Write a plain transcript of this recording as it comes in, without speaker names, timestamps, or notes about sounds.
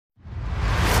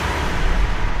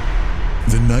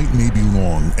night may be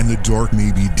long and the dark may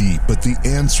be deep, but the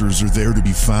answers are there to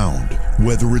be found.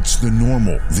 Whether it's the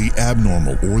normal, the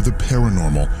abnormal, or the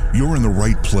paranormal, you're in the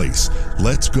right place.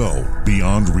 Let's go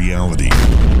beyond reality.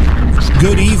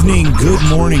 Good evening, good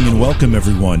morning, and welcome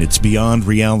everyone. It's Beyond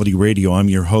Reality Radio. I'm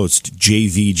your host,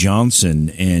 J.V. Johnson,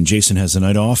 and Jason has the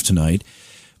night off tonight,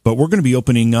 but we're going to be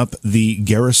opening up the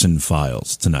Garrison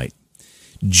files tonight.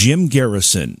 Jim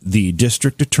Garrison, the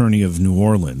district attorney of New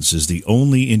Orleans, is the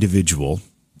only individual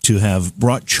to have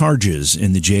brought charges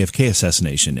in the JFK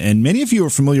assassination. And many of you are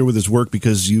familiar with his work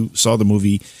because you saw the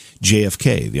movie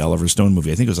JFK, the Oliver Stone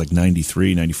movie. I think it was like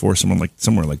 93, 94,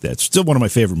 somewhere like that. It's still one of my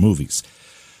favorite movies.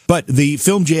 But the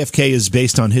film JFK is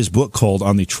based on his book called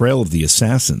On the Trail of the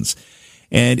Assassins.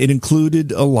 And it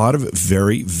included a lot of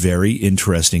very, very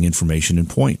interesting information and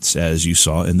points, as you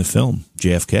saw in the film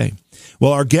JFK.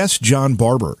 Well, our guest, John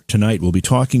Barber, tonight will be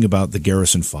talking about the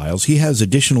Garrison files. He has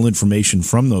additional information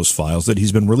from those files that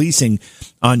he's been releasing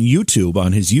on YouTube,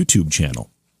 on his YouTube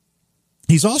channel.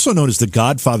 He's also known as the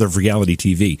godfather of reality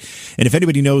TV. And if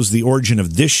anybody knows the origin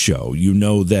of this show, you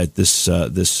know that this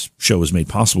show was made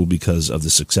possible because of the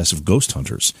success of Ghost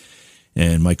Hunters.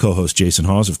 And my co-host, Jason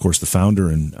Hawes, of course, the founder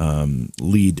and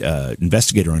lead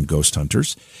investigator on Ghost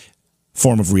Hunters,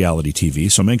 form of reality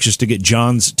TV. So I'm anxious to get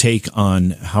John's take on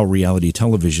how reality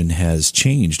television has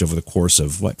changed over the course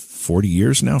of, 40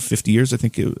 years now? 50 years, I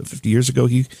think, 50 years ago,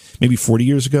 maybe 40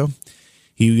 years ago,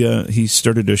 he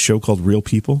started a show called Real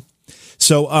People.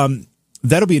 So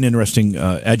that'll be an interesting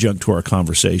adjunct to our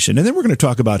conversation. And then we're going to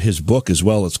talk about his book as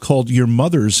well. It's called Your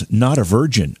Mother's Not a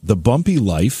Virgin, The Bumpy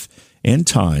Life and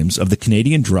Times of the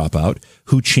Canadian Dropout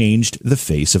Who Changed the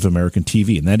Face of American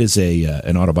TV. And that is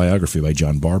an autobiography by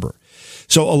John Barber.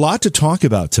 So a lot to talk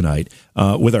about tonight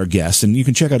with our guest, and you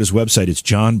can check out his website. It's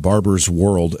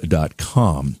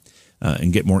johnbarbersworld.com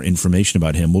and get more information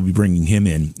about him. We'll be bringing him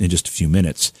in just a few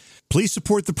minutes. Please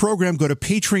support the program. Go to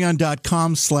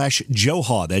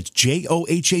patreon.com/Johaw. That's Johaw.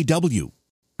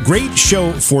 Great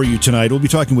show for you tonight. We'll be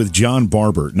talking with John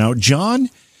Barber. Now, John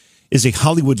is a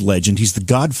Hollywood legend. He's the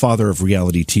godfather of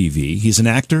reality TV. He's an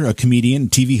actor, a comedian,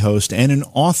 TV host, and an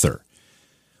author.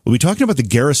 We'll be talking about the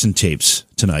Garrison tapes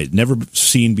tonight, never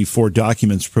seen before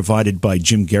documents provided by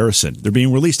Jim Garrison. They're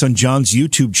being released on John's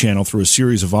YouTube channel through a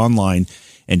series of online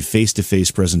and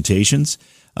face-to-face presentations.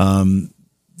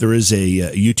 There is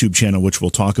a YouTube channel, which we'll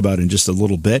talk about in just a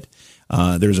little bit.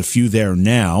 There's a few there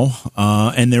now,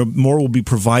 and more will be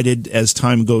provided as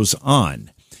time goes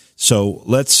on. So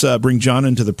let's bring John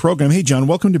into the program. Hey, John,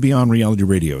 welcome to Beyond Reality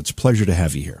Radio. It's a pleasure to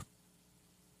have you here.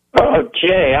 Oh,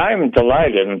 Jay, I'm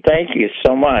delighted, and thank you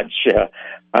so much.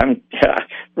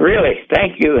 Really,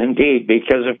 thank you indeed,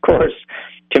 because, of course,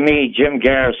 to me, Jim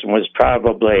Garrison was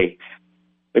probably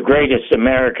the greatest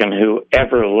American who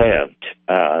ever lived.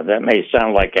 That may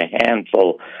sound like a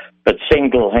handful, but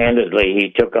single-handedly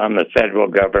he took on the federal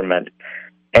government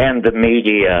and the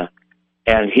media,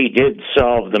 and he did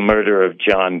solve the murder of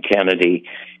John Kennedy.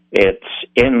 It's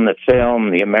in the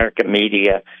film, The American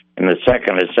Media, in the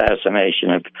second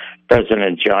assassination of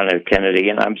President John F. Kennedy,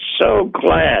 and I'm so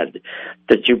glad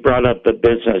that you brought up the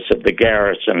business of the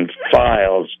Garrison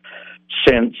files,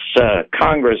 since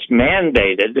Congress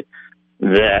mandated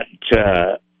that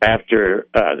after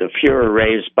the furor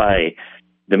raised by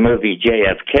the movie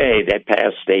JFK, they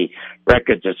passed the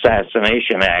Records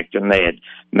Assassination Act, and they had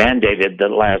mandated that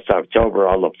last October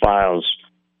all the files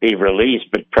be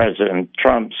released, but President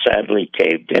Trump sadly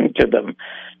caved into them.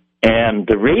 And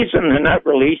the reason they're not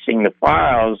releasing the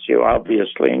files, you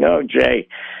obviously know, Jay,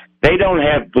 they don't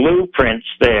have blueprints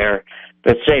there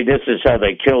that say this is how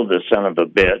they killed the son of a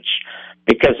bitch,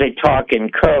 because they talk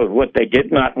in code. What they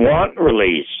did not want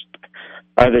released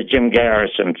are the Jim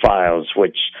Garrison files,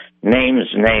 which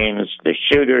names, the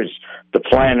shooters, the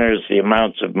planners, the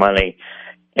amounts of money.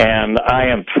 And I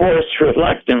am forced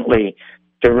reluctantly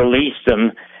to release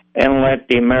them and let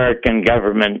the American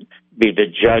government be the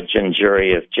judge and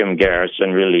jury if Jim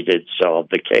Garrison really did solve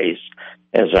the case,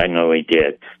 as I know he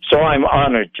did. So I'm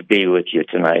honored to be with you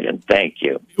tonight, and thank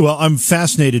you. Well, I'm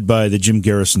fascinated by the Jim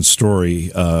Garrison story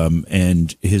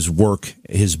and his work,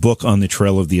 his book On the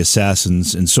Trail of the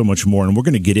Assassins, and so much more. And we're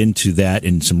going to get into that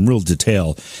in some real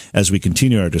detail as we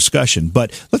continue our discussion.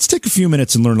 But let's take a few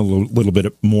minutes and learn a little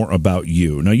bit more about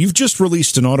you. Now, you've just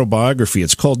released an autobiography.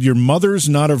 It's called Your Mother's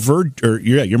Not a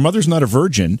Your Mother's Not a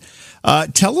Virgin.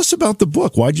 Tell us about the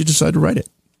book. Why'd you decide to write it?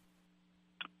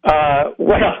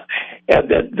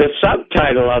 The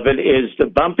subtitle of it is The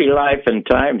Bumpy Life and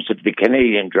Times of the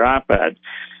Canadian Dropout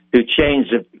Who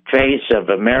Changed the Face of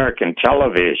American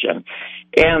Television.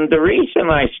 And the reason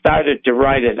I started to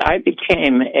write it, I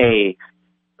became a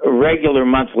a regular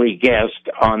monthly guest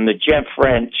on the Jeff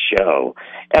French show,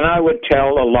 and I would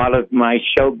tell a lot of my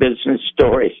show business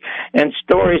stories and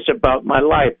stories about my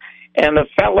life. And a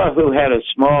fellow who had a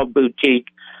small boutique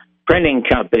printing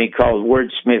company called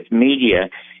Wordsmith Media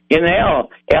in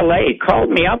L.A. called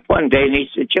me up one day, and he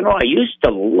said, I used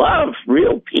to love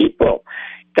Real People.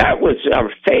 That was our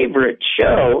favorite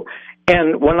show.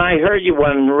 And when I heard you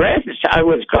on Reds, I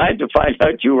was glad to find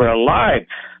out you were alive.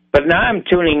 But now I'm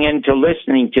tuning into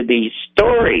listening to these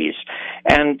stories.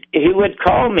 And he would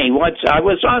call me once. I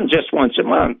was on just once a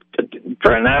month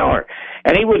for an hour.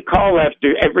 And he would call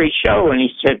after every show, and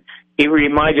he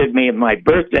reminded me of my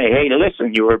birthday. Hey,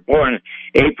 listen, you were born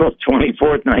April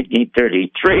 24th,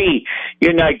 1933.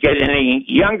 You're not getting any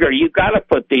younger. You got to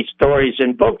put these stories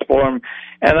in book form,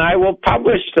 and I will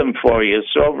publish them for you.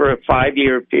 So over a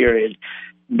 5-year period,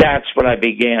 that's what I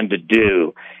began to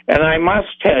do. And I must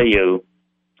tell you,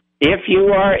 if you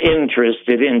are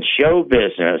interested in show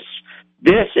business,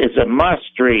 this is a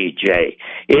must-read, Jay.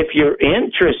 If you're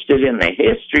interested in the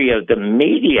history of the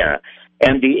media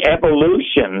and the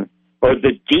evolution or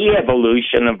the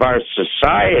de-evolution of our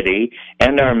society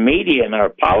and our media and our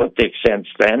politics since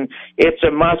then, it's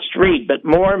a must-read. But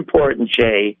more important,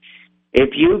 Jay, if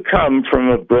you come from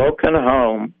a broken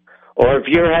home or if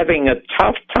you're having a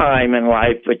tough time in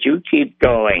life but you keep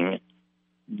going,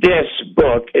 this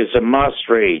book is a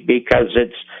must-read because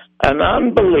it's an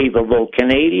unbelievable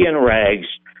Canadian rags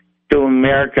to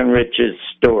American riches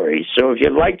story. So if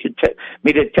you'd like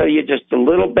me to tell you just a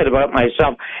little bit about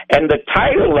myself, and the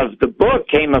title of the book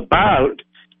came about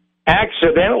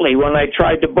accidentally when I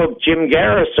tried to book Jim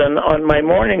Garrison on my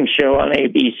morning show on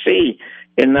ABC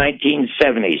in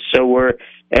 1970. So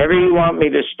wherever you want me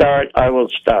to start, I will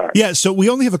start. Yeah, so we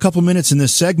only have a couple minutes in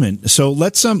this segment, so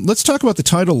let's talk about the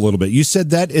title a little bit. You said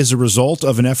that is a result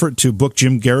of an effort to book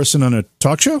Jim Garrison on a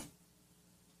talk show?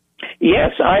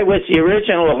 Yes, I was the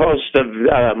original host of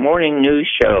a morning news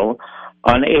show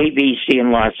on ABC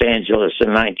in Los Angeles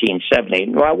in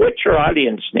 1970. Well, what your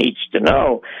audience needs to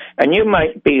know, and you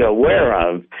might be aware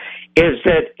of, is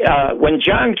that when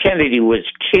John Kennedy was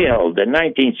killed in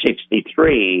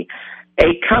 1963,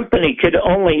 a company could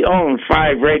only own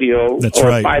 5 radio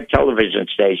or 5 television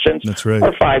stations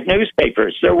or 5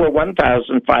 newspapers. There were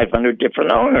 1,500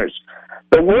 different owners.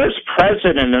 The worst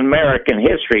president in American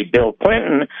history, Bill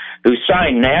Clinton, who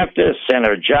signed NAFTA, sent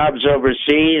our jobs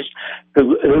overseas,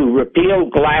 who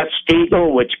repealed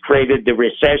Glass-Steagall, which created the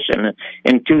recession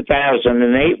in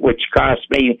 2008, which cost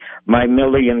me my $1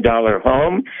 million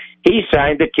home. He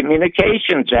signed the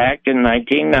Communications Act in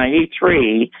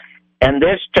 1993, and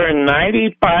this turned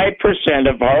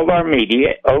 95% of all our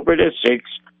media over to 6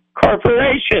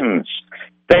 corporations.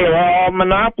 They are all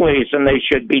monopolies, and they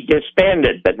should be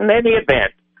disbanded. But in any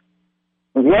event,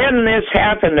 when this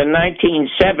happened in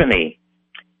 1970,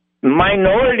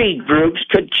 minority groups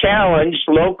could challenge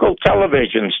local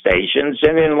television stations,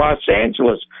 and in Los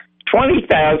Angeles,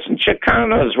 20,000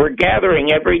 Chicanos were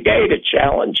gathering every day to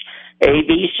challenge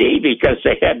ABC because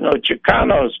they had no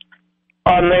Chicanos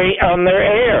on their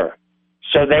air.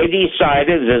 So they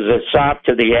decided, as a sop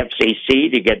to the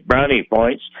FCC to get brownie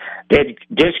points, they'd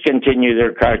discontinue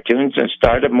their cartoons and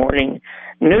start a morning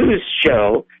news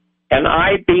show. And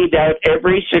I beat out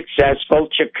every successful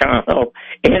Chicano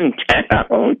in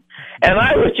town. And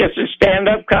I was just a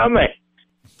stand-up comic.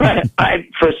 But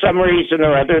for some reason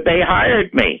or other, they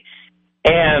hired me.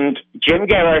 And Jim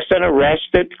Garrison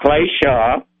arrested Clay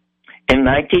Shaw in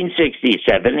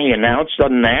 1967. He announced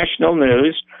on national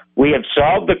news, "We have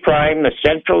solved the crime. The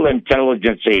Central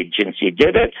Intelligence Agency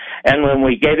did it. And when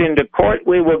we get into court,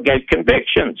 we will get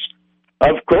convictions."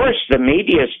 Of course, the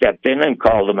media stepped in and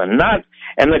called him a nut,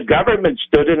 and the government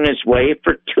stood in his way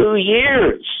for 2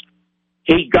 years.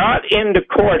 He got into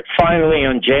court finally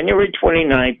on January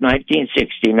 29th,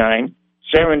 1969,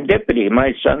 serendipity,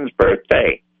 my son's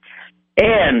birthday.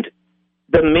 And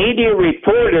the media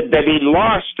reported that he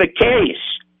lost the case.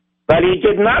 But he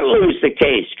did not lose the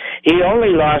case. He only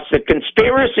lost the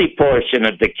conspiracy portion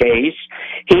of the case.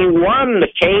 He won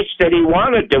the case that he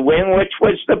wanted to win, which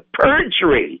was the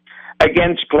perjury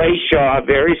against Clay Shaw, a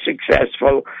very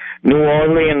successful New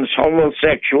Orleans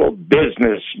homosexual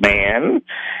businessman.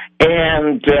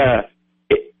 And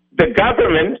the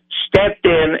government stepped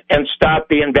in and stopped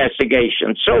the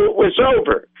investigation. So it was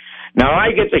over. Now,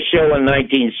 I get the show in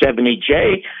 1970,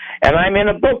 Jay, and I'm in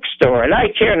a bookstore, and I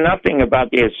care nothing about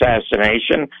the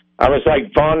assassination. I was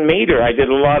like Von Meter. I did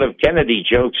a lot of Kennedy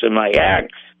jokes in my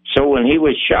act. So when he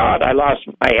was shot, I lost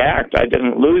my act. I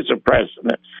didn't lose a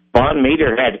president. Von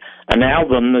Meter had an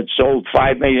album that sold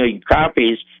 5 million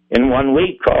copies in 1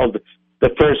 week called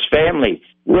The First Family,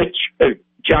 which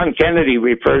John Kennedy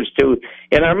refers to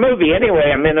in our movie.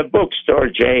 Anyway, I'm in a bookstore,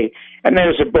 Jay, and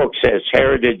there's a book that says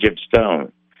Heritage of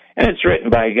Stone. And it's written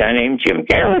by a guy named Jim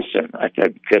Garrison. I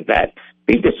thought, could that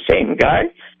be the same guy?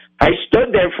 I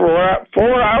stood there for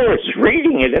 4 hours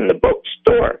reading it in the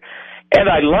bookstore. And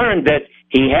I learned that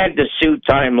he had to sue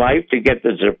Time Life to get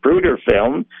the Zapruder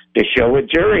film to show a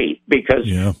jury because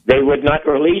they would not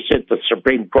release it. The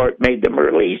Supreme Court made them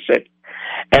release it.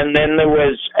 And then there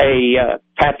was a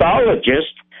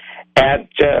pathologist at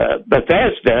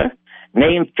Bethesda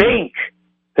named Fink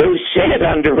who said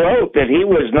under oath that he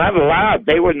was not allowed,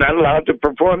 they were not allowed to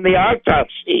perform the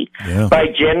autopsy by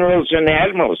generals and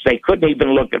admirals. They couldn't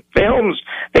even look at films.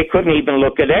 They couldn't even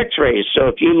look at x-rays. So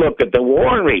if you look at the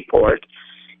Warren Report,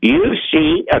 you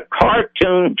see a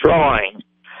cartoon drawing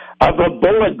of a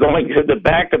bullet going through the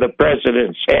back of the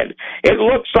president's head. It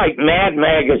looks like Mad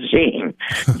Magazine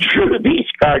drew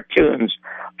these cartoons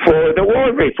for the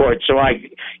Warren Report. So I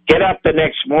get up the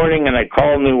next morning and I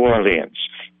call New Orleans.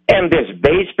 And this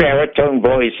bass baritone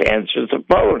voice answers the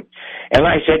phone. And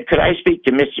I said, could I speak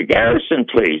to Mr. Garrison,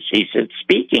 please? He said,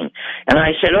 speaking. And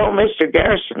I said, oh, Mr.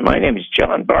 Garrison, my name is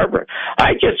John Barber.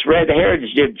 I just read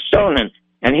Heritage of Stone,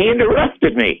 and he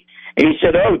interrupted me. He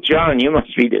said, oh, John, you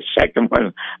must be the second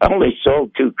one. I only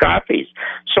sold 2 copies.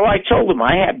 So I told him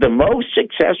I have the most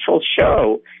successful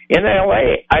show in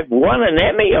L.A. I've won an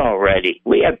Emmy already.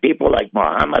 We have people like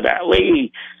Muhammad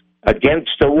Ali against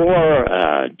the war,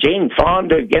 Jane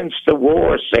Fonda against the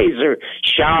war, Cesar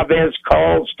Chavez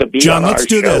calls to be John, on let's our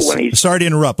do show. this. Sorry to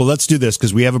interrupt, but let's do this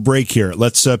because we have a break here.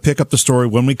 Let's pick up the story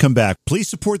when we come back. Please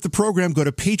support the program. Go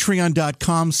to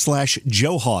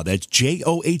patreon.com/Johhaw. That's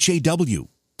JOHAW.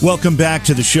 Welcome back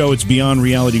to the show. It's Beyond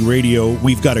Reality Radio.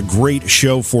 We've got a great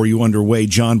show for you underway.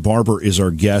 John Barber is our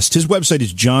guest. His website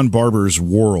is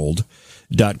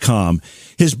johnbarbersworld.com.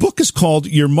 His book is called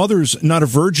Your Mother's Not a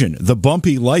Virgin, The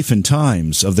Bumpy Life and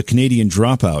Times of the Canadian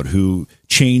Dropout Who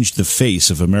Changed the Face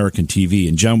of American TV.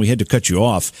 And John, we had to cut you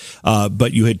off,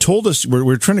 but you had told us,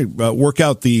 we're trying to work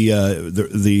out the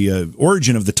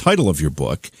origin of the title of your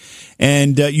book.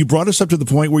 And you brought us up to the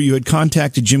point where you had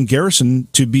contacted Jim Garrison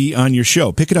to be on your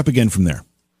show. Pick it up again from there.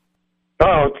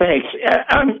 Oh, thanks.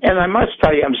 And I must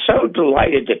tell you, I'm so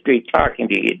delighted to be talking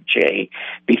to you, Jay,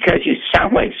 because you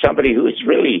sound like somebody who is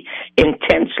really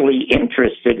intensely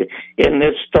interested in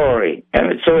this story.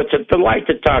 And so it's a delight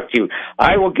to talk to you.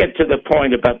 I will get to the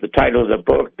point about the title of the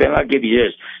book, then I'll give you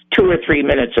just 2 or 3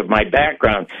 minutes of my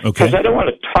background, because I don't want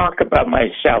to talk about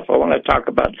myself. I want to talk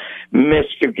about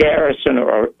Mr. Garrison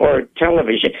or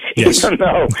television, even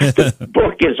though the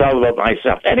book is all about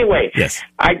myself. Anyway,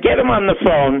 I get him on the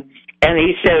phone, and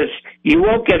he says, you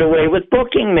won't get away with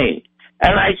booking me.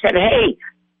 And I said, hey,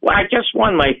 well, I just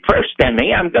won my first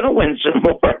Emmy. I'm going to win some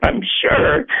more, I'm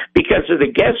sure, because of the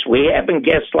guests we have and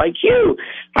guests like you.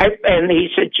 And he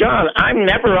said, John, I'm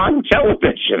never on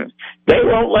television. They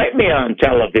won't let me on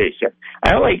television.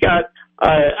 I only got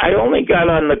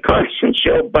on the Carson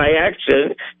show by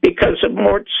accident because of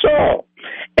Mort Saul.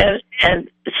 And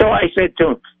so I said to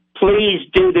him, please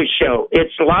do the show.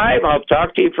 It's live. I'll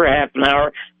talk to you for half an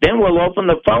hour. Then we'll open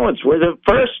the phones. We're the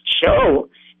first show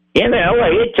in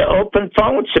L.A. to open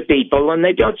phones to people, and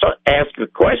they don't ask a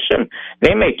question.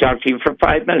 They may talk to you for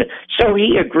 5 minutes. So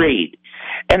he agreed.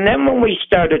 And then when we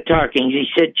started talking, he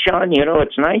said, John, you know,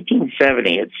 it's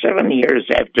 1970. It's 7 years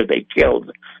after they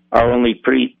killed our only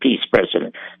peace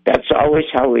president. That's always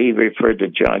how we referred to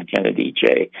John Kennedy,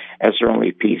 Jay, as our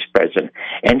only peace president.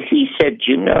 And he said,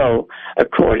 you know,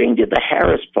 according to the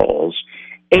Harris polls,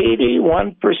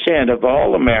 81% of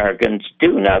all Americans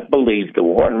do not believe the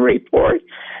Warren Report,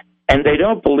 and they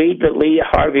don't believe that Lee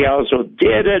Harvey Oswald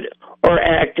did it or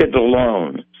acted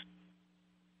alone.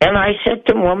 And I said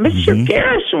to him, well, Mr.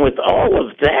 Garrison, with all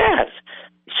of that,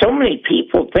 so many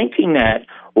people thinking that,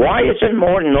 why isn't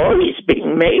more noise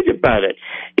being made about it?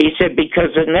 He said,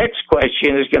 because the next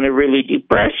question is going to really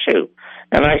depress you.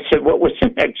 And I said, what was the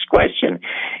next question?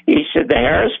 He said, the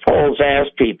Harris polls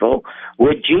asked people,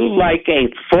 would you like a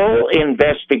full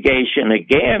investigation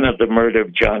again of the murder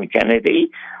of John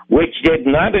Kennedy, which did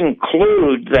not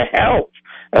include the help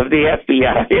of the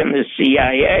FBI and the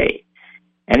CIA?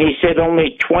 And he said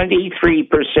only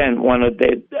 23% wanted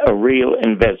a real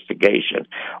investigation.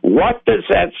 What does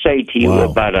that say to you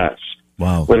about us?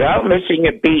 Wow. Without missing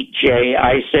a beat, Jay,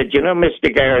 I said, you know,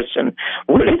 Mr. Garrison,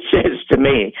 what it says to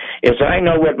me is I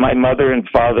know what my mother and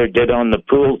father did on the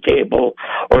pool table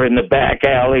or in the back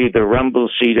alley, the rumble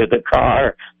seat of the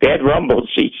car. They had rumble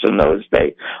seats in those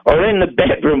days. Or in the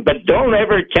bedroom. But don't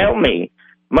ever tell me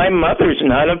my mother's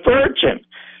not a virgin.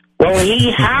 Well, he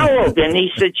howled, and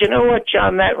he said, you know what,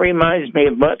 John, that reminds me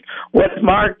of what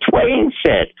Mark Twain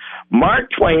said. Mark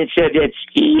Twain said it's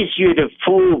easier to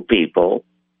fool people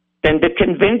than to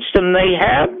convince them they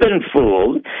have been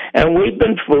fooled. And we've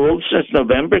been fooled since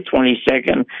November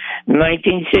 22nd,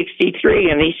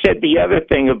 1963. And he said the other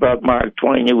thing about Mark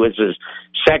Twain, who was his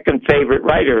second favorite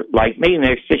writer, like me,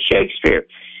 next to Shakespeare.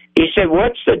 He said,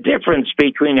 what's the difference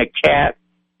between a cat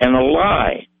and a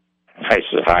lie? I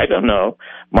said, I don't know.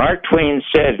 Mark Twain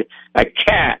said, a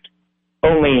cat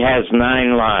only has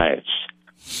 9 lives.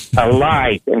 A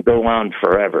lie can go on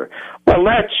forever. Well,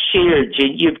 that's sheer.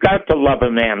 You've got to love a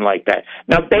man like that.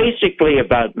 Now, basically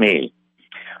about me.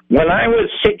 When I was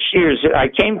 6 years, I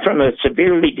came from a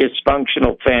severely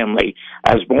dysfunctional family.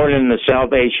 I was born in the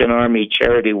Salvation Army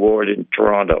Charity Ward in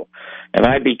Toronto. And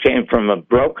I became from a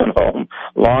broken home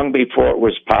long before it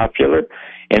was popular.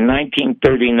 In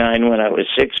 1939, when I was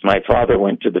 6, my father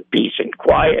went to the peace and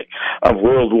quiet of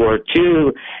World War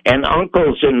II, and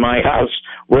uncles in my house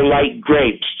were like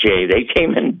grapes, Jay. They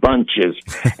came in bunches,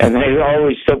 and they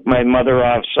always took my mother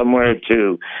off somewhere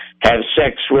to have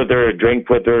sex with her, or drink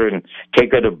with her, and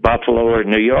take her to Buffalo or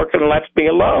New York, and left me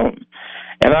alone.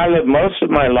 And I lived most of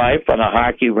my life on a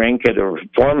hockey rink at a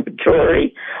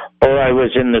reformatory, or I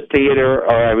was in the theater,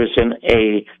 or I was in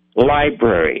a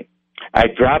library. I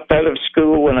dropped out of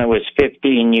school when I was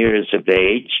 15 years of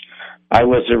age. I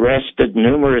was arrested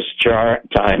numerous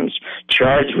times,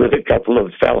 charged with a couple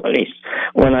of felonies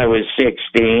when I was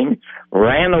 16,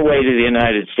 ran away to the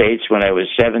United States when I was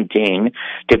 17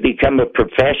 to become a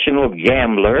professional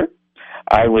gambler.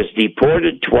 I was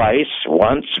deported twice,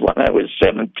 once when I was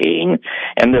 17,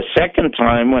 and the second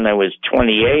time when I was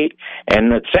 28, and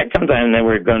the second time they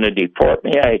were going to deport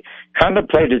me, I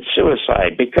contemplated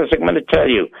suicide, because I'm going to tell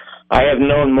you, I have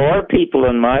known more people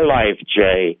in my life,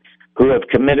 Jay, who have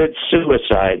committed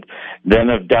suicide than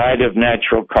have died of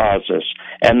natural causes,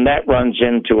 and that runs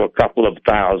into a couple of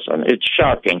thousand. It's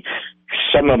shocking.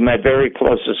 Some of my very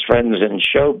closest friends in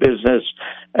show business,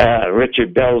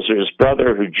 Richard Belzer's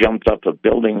brother, who jumped up a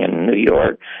building in New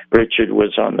York. Richard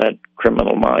was on that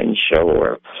Criminal Minds show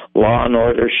or Law and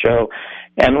Order show.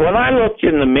 And when I looked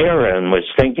in the mirror and was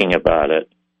thinking about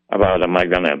am I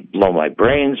going to blow my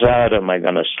brains out? Am I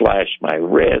going to slash my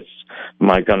wrists? Am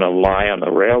I going to lie on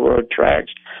the railroad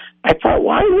tracks? I thought,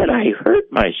 why would I hurt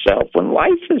myself when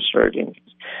life is hurting me?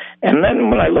 And then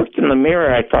when I looked in the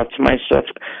mirror, I thought to myself,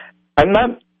 I'm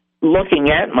not looking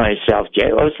at myself,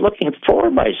 Jay. I was looking for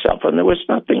myself, and there was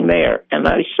nothing there. And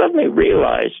I suddenly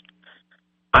realized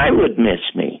I would miss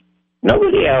me.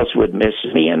 Nobody else would miss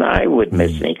me, and I would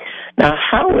miss me. Now,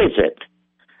 how is it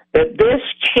that this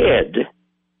kid,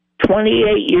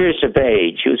 28 years of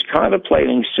age, who's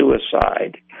contemplating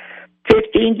suicide,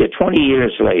 15 to 20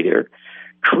 years later,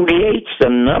 creates the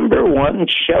 #1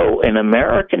 show in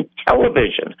American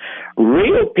television?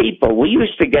 Real people. We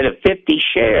used to get a 50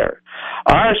 share.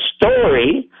 Our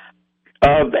story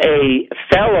of a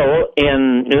fellow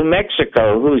in New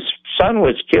Mexico whose son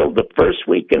was killed the first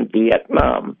week in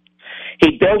Vietnam.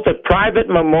 He built a private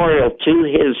memorial to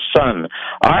his son.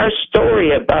 Our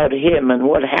story about him and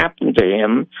what happened to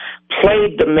him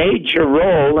played the major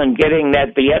role in getting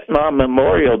that Vietnam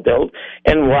memorial built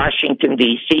in Washington,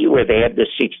 D.C., where they had the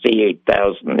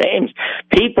 68,000 names.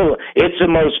 People, it's the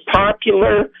most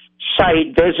popular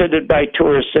site visited by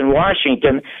tourists in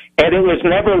Washington, and it was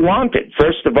never wanted.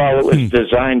 First of all, it was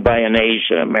designed by an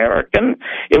Asian American.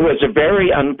 It was a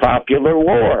very unpopular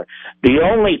war. The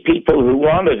only people who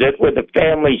wanted it were the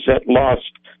families that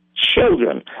lost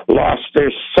children, lost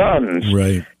their sons.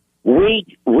 Right.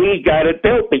 We got it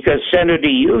built because Senator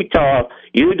Udall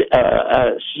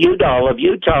of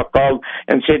Utah called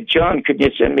and said, "John, could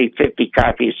you send me 50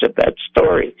 copies of that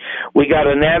story?" We got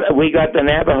the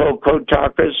Navajo Code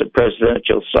Talkers, a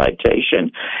presidential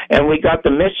citation, and we got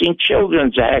the Missing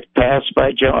Children's Act passed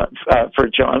by for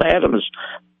John Adams.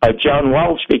 John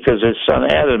Walsh, because his son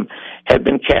Adam had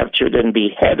been captured and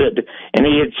beheaded, and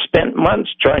he had spent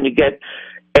months trying to get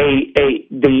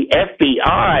the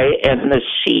FBI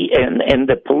and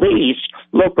the police,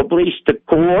 local police, to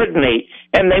coordinate,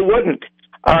 and they wouldn't.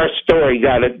 Our story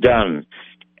got it done.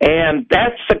 And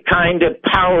that's the kind of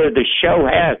power the show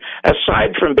had,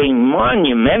 aside from being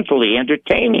monumentally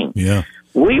entertaining. Yeah.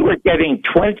 We were getting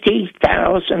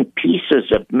 20,000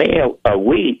 pieces of mail a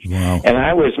week, wow. And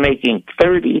I was making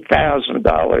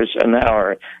 $30,000 an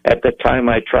hour at the time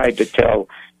I tried to tell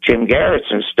Jim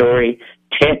Garrison's story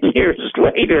 10 years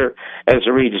later as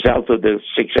a result of the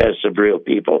success of Real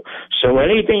People. So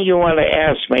anything you want to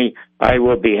ask me, I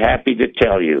will be happy to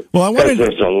tell you. Well,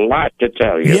 there's a lot to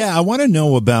tell you. Yeah, I want to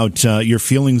know about your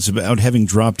feelings about having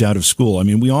dropped out of school. I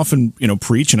mean, we often,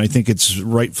 preach, and I think it's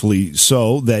rightfully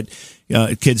so, that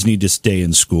kids need to stay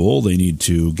in school. They need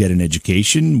to get an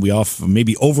education. We often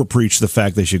maybe overpreach the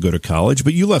fact they should go to college,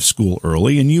 but you left school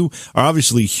early, and you are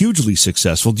obviously hugely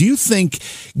successful. Do you think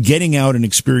getting out and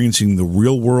experiencing the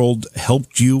real world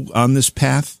helped you on this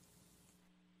path?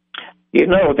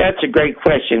 That's a great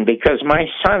question, because my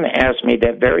son asked me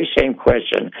that very same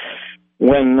question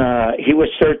when he was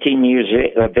 13 years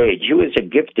of age. He was a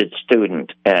gifted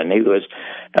student, and he was,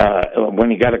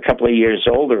 when he got a couple of years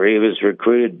older, he was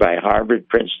recruited by Harvard,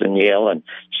 Princeton, Yale, and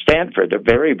Stanford, a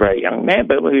very bright young man.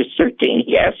 But when he was 13,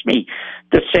 he asked me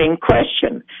the same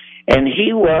question, and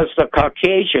he was the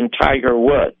Caucasian Tiger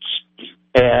Woods.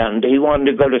 And he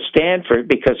wanted to go to Stanford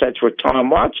because that's where Tom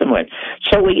Watson went.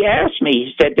 So he asked me,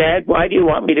 he said, "Dad, why do you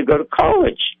want me to go to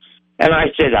college?" And I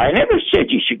said, "I never said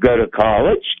you should go to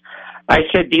college." I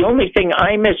said, "The only thing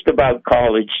I missed about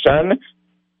college, son,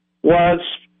 was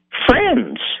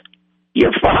friends.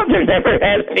 Your father never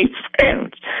had any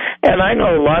friends." And I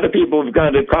know a lot of people who've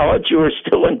gone to college who are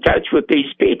still in touch with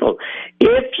these people.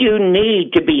 If you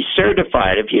need to be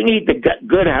certified, if you need the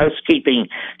good housekeeping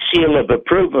seal of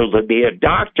approval to be a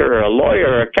doctor or a lawyer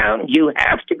or accountant, you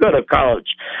have to go to college.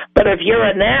 But if you're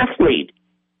an athlete,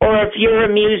 or if you're a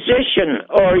musician,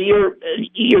 or you're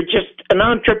just an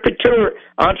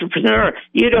entrepreneur,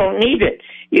 you don't need it.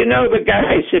 The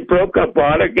guys that broke up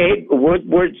Watergate,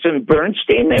 Woodward and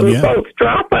Bernstein, they were both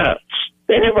dropouts.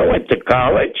 They never went to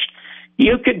college.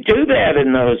 You could do that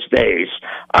in those days.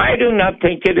 I do not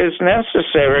think it is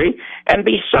necessary. And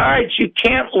besides, you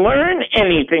can't learn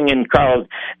anything in college.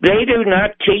 They do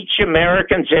not teach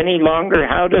Americans any longer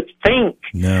how to think.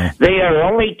 No. They are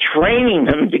only training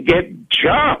them to get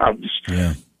jobs.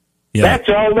 Yeah. That's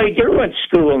all they do at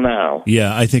school now.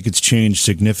 Yeah, I think it's changed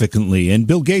significantly. And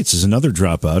Bill Gates is another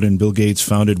dropout. And Bill Gates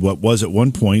founded what was at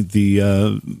one point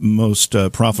the most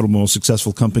profitable, most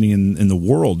successful company in the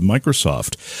world,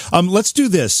 Microsoft. Let's do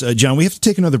this, John. We have to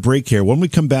take another break here. When we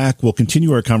come back, we'll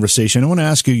continue our conversation. I want to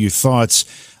ask you your thoughts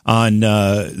on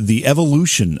the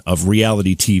evolution of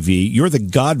reality TV. You're the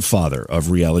godfather of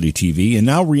reality TV, and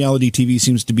now reality TV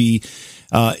seems to be,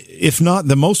 if not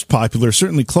the most popular,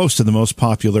 certainly close to the most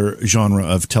popular genre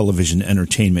of television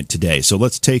entertainment today. So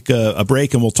let's take a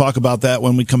break, and we'll talk about that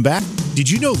when we come back. Did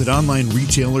you know that online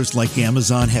retailers like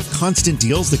Amazon have constant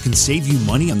deals that can save you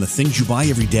money on the things you buy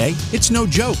every day? It's no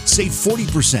joke. Save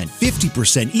 40%,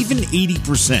 50%, even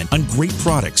 80% on great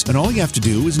products, and all you have to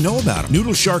do is know about them.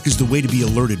 Noodle Shark is the way to be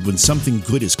alerted when something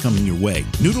good is coming your way.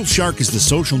 Noodle Shark is the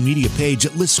social media page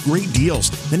that lists great deals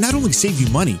that not only save you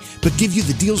money, but give you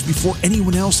the deals before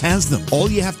anyone else has them. All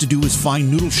you have to do is find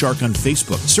Noodle Shark on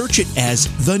Facebook. Search it as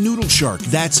The Noodle Shark.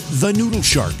 That's The Noodle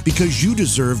Shark, because you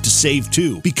deserve to save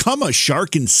too. Become a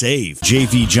shark and save.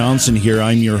 JV Johnson here.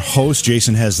 I'm your host.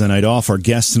 Jason has the night off. Our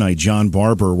guest tonight, John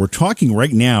Barber. We're talking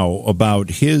right now about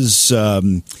his...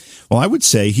 I would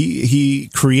say he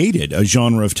created a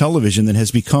genre of television that has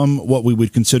become what we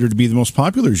would consider to be the most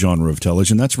popular genre of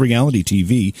television. That's reality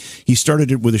TV. He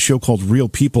started it with a show called Real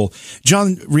People.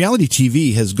 John, reality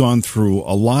TV has gone through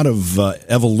a lot of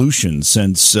evolution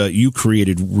since you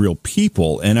created Real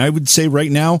People. And I would say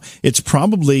right now it's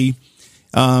probably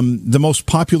the most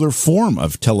popular form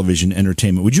of television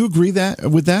entertainment. Would you agree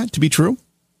with that to be true?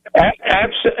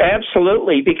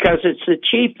 Absolutely, because it's the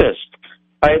cheapest.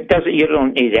 You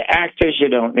don't need actors, you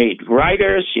don't need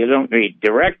writers, you don't need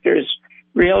directors,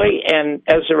 really. And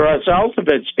as a result of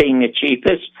its being the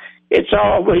cheapest, it's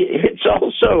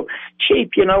also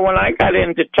cheap. When I got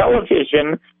into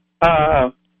television,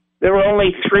 there were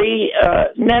only three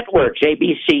networks: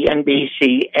 ABC,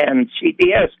 NBC, and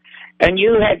CBS. And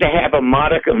you had to have a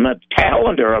modicum of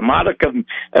talent or a modicum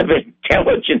of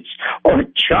intelligence or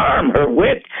charm or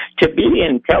wit to be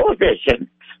in television.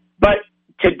 But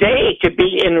today, to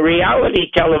be in reality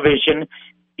television,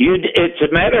 it's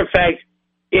a matter of fact,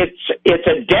 it's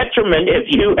a detriment if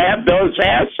you have those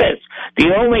assets.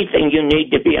 The only thing you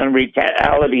need to be on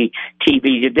reality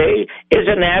TV today is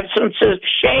an absence of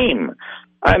shame.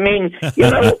 I mean, it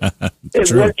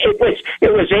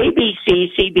was ABC,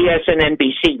 CBS, and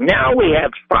NBC. Now we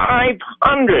have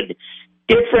 500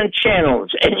 different channels,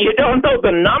 and you don't know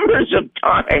the numbers of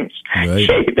times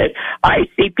that I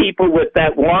see people with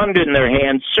that wand in their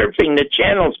hand surfing the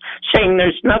channels saying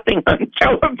there's nothing on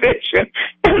television,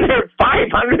 and there are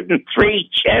 503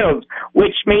 channels,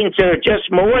 which means there are just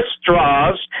more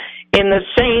straws in the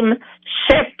same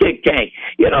septic tank.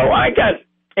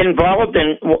 involved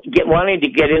in wanting to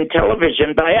get in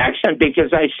television by accident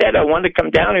because I said I wanted to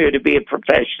come down here to be a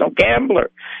professional gambler.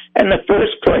 And the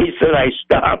first place that I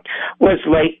stopped was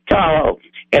Lake Tahoe.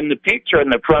 And the picture in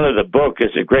the front of the book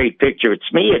is a great picture.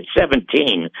 It's me at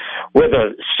 17 with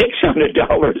a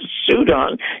 $600 suit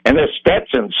on and a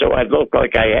Stetson, so I looked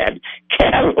like I had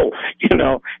cattle,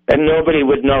 and nobody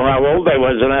would know how old I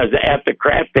was. And I was at the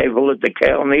craft table at the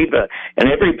Calneva, and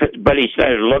everybody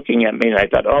started looking at me, and I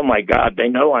thought, oh, my God, they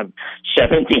know I'm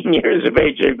 17 years of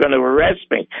age. They're going to arrest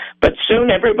me. But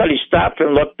soon everybody stopped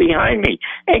and looked behind me,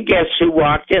 and guess who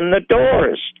walked in the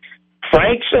doors?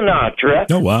 Frank Sinatra,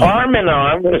 oh, wow. arm in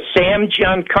arm with Sam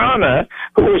Giancana,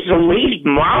 who was the lead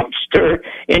mobster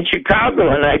in Chicago,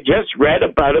 and I just read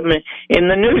about him in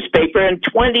the newspaper. And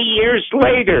 20 years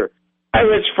later, I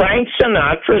was Frank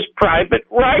Sinatra's private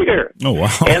writer. Oh, wow.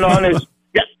 And on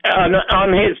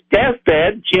his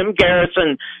deathbed, Jim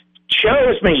Garrison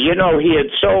chose me. He had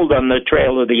sold On the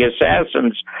Trail of the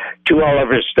Assassins to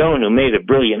Oliver Stone, who made a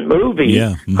brilliant movie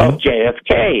called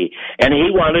JFK, and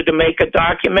he wanted to make a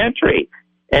documentary.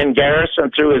 And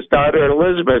Garrison, through his daughter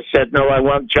Elizabeth, said, no, I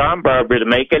want John Barber to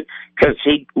make it because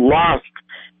he lost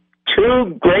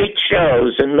 2 great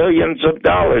shows and millions of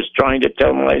dollars trying to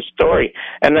tell my story.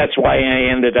 And that's why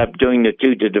I ended up doing the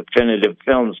 2 definitive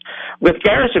films with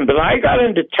Garrison. But I got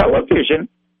into television.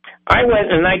 I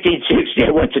went in 1960.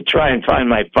 I went to try and find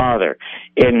my father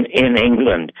in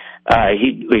England.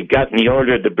 We'd gotten the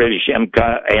Order of the British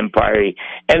Empire. He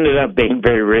ended up being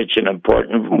very rich and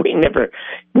important. We never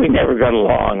got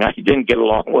along. I didn't get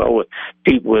along well with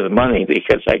people with money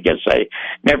because I guess I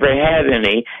never had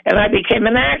any. And I became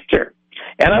an actor.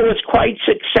 And I was quite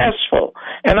successful.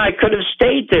 And I could have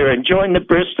stayed there and joined the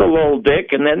Bristol Old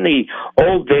Vic and then the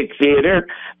Old Vic Theater.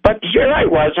 But here I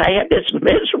was. I had this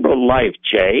miserable life,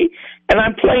 Jay. And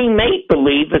I'm playing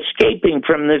make-believe, escaping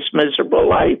from this miserable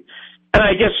life. And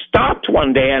I just stopped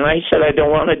one day and I said, I don't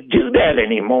want to do that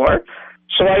anymore.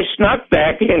 So I snuck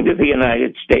back into the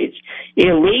United States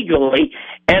illegally.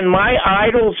 And my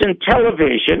idols in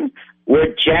television were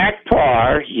Jack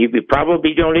Paar. You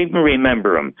probably don't even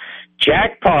remember him.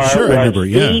 Jack Paar was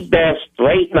the best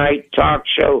late-night talk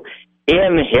show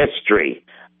in history.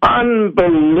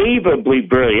 Unbelievably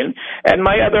brilliant. And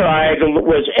my other idol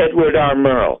was Edward R.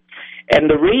 Murrow. And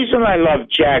the reason I love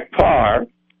Jack Paar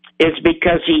is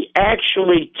because he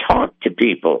actually talked to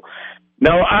people.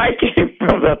 Now, I came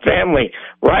from a family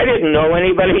where I didn't know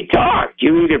anybody talked.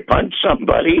 You either punched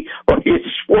somebody or you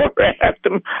swore at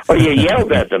them or you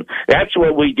yelled at them. That's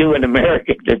what we do in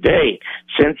America today.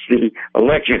 Since the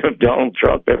election of Donald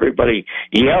Trump, everybody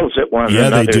yells at one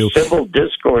another. They do. Civil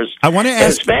discourse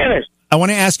has vanished. I want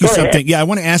to ask you something. Yeah, I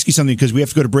want to ask you something because we have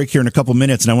to go to break here in a couple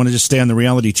minutes, and I want to just stay on the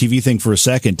reality TV thing for a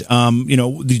second.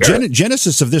 The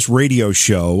genesis of this radio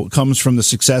show comes from the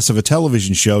success of a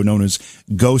television show known as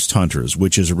Ghost Hunters,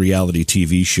 which is a reality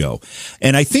TV show.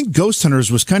 And I think Ghost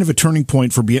Hunters was kind of a turning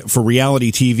point for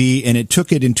reality TV, and it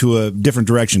took it into a different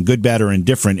direction, good, bad, or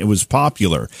indifferent. It was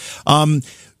popular.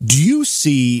 Do you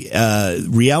see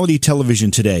reality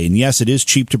television today? And yes, it is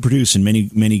cheap to produce in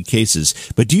many cases.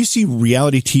 But do you see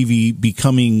reality TV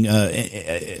becoming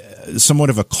somewhat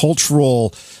of a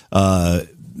cultural, I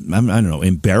don't know,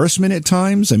 embarrassment at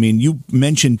times? I mean, you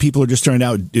mentioned people are just trying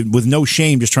out with no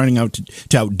shame, just trying out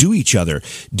to outdo each other.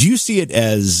 Do you see it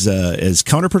as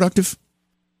counterproductive?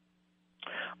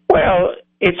 Well,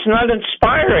 it's not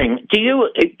inspiring. Can you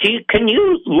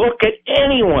look at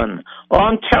anyone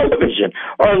on television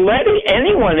or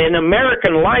anyone in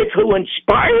American life who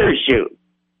inspires you?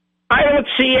 I don't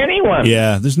see anyone.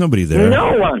 Yeah, there's nobody there.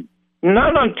 No one.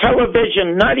 Not on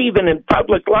television, not even in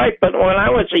public life. But when I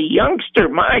was a youngster,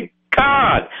 my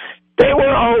God, they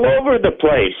were all over the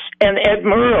place. And Ed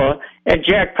Murrow and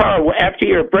Jack Paar, after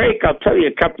your break, I'll tell you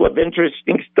a couple of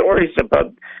interesting stories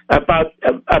about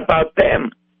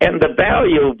them and the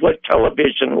value of what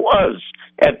television was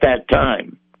at that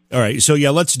time. All right, so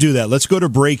yeah, let's do that. Let's go to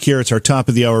break here. It's our top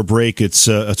of the hour break. It's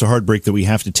a hard break that we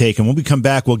have to take, and when we come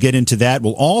back, we'll get into that.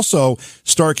 We'll also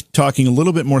start talking a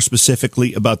little bit more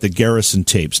specifically about the Garrison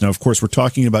tapes. Now, of course, we're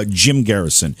talking about Jim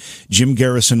Garrison. Jim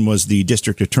Garrison was the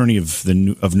district attorney of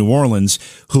New Orleans,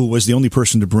 who was the only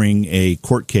person to bring a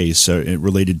court case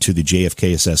related to the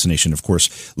JFK assassination. Of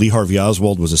course, Lee Harvey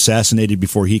Oswald was assassinated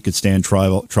before he could stand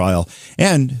trial,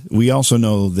 and we also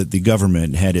know that the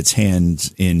government had its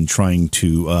hands in trying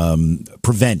to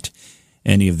prevent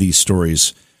any of these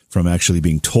stories from actually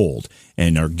being told.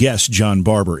 And our guest, John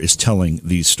Barber, is telling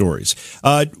these stories.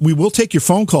 We will take your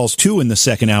phone calls, too, in the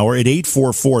second hour at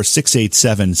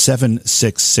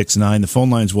 844-687-7669. The phone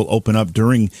lines will open up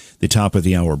during the top of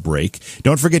the hour break.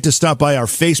 Don't forget to stop by our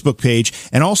Facebook page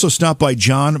and also stop by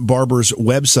John Barber's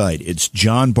website. It's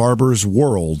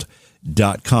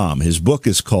johnbarbersworld.com. His book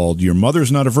is called Your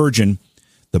Mother's Not a Virgin: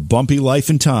 The Bumpy Life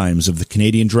and Times of the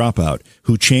Canadian Dropout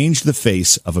Who Changed the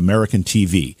Face of American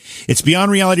TV. It's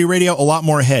Beyond Reality Radio. A lot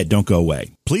more ahead. Don't go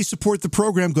away. Please support the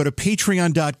program. Go to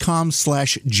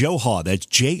patreon.com/Johaw. That's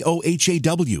Johaw.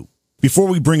 Before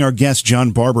we bring our guest,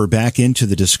 John Barber, back into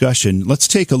the discussion, let's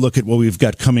take a look at what we've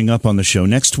got coming up on the show.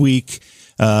 Next week,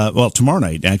 tomorrow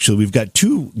night, actually, we've got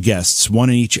two guests, one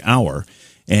in each hour.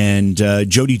 And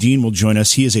Jody Dean will join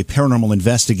us. He is a paranormal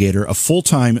investigator, a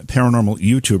full-time paranormal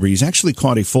YouTuber. He's actually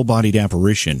caught a full-bodied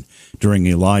apparition during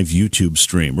a live YouTube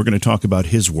stream. We're going to talk about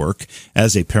his work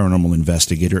as a paranormal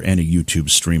investigator and a YouTube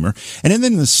streamer. And then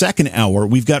in the second hour,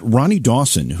 we've got Ronnie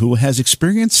Dawson, who has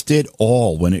experienced it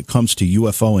all when it comes to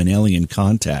UFO and alien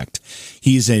contact.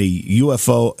 He's a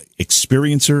UFO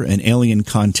experiencer, an alien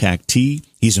contactee.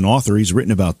 He's an author. He's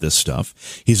written about this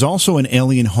stuff. He's also an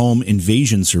alien home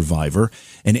invasion survivor,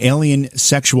 an alien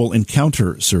sexual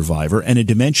encounter survivor, and a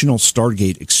dimensional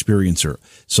Stargate experiencer.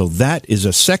 So that is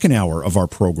a second hour of our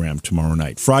program tomorrow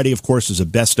night. Friday, of course, is a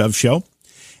best of show.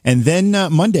 And then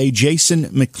Monday, Jason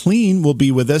McLean will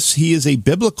be with us. He is a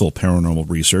biblical paranormal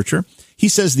researcher. He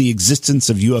says the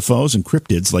existence of UFOs and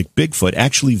cryptids like Bigfoot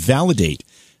actually validate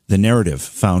the narrative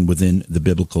found within the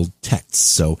biblical texts.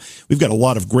 So we've got a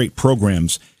lot of great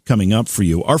programs coming up for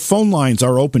you. Our phone lines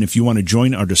are open if you want to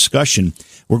join our discussion.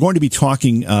 We're going to be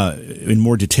talking in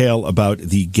more detail about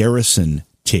the Garrison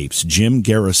tapes. Jim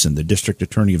Garrison, the district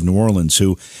attorney of New Orleans,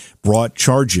 who brought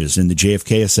charges in the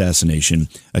JFK assassination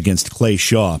against Clay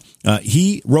Shaw.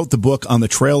 He wrote the book On the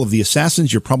Trail of the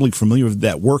Assassins. You're probably familiar with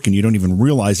that work, and you don't even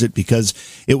realize it because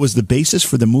it was the basis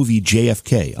for the movie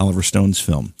JFK, Oliver Stone's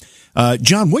film.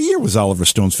 John, what year was Oliver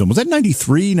Stone's film? Was that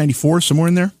 93, 94, somewhere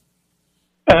in there?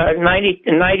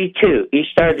 92. He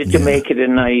started to make it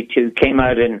in 92, came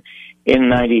out in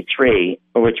 93,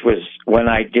 which was when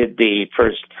I did the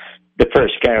first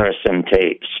Garrison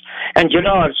tapes. And,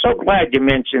 I'm so glad you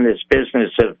mentioned this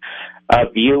business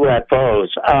of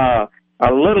UFOs.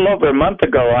 A little over a month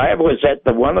ago, I was at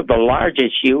one of the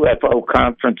largest UFO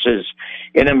conferences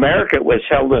in America. It was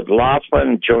held at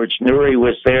Laughlin. George Noory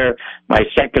was there. My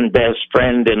second best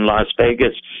friend in Las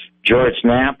Vegas, George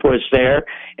Knapp, was there.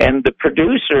 And the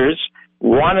producers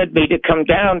wanted me to come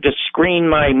down to screen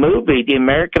my movie, The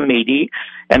American Media,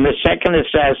 and the second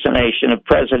assassination of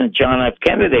President John F.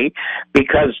 Kennedy,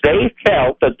 because they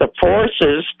felt that the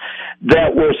forces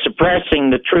that were suppressing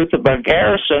the truth about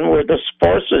Garrison were the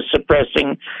forces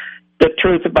suppressing the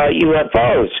truth about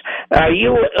UFOs.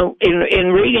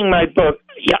 In reading my book,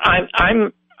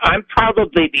 I'm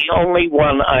probably the only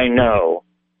one I know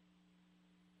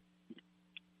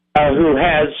who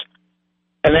has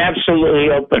an absolutely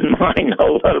open mind. A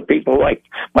lot of people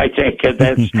might think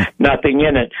that's nothing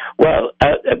in it. Well,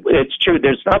 it's true.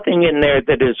 There's nothing in there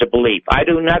that is a belief. I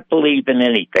do not believe in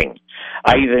anything.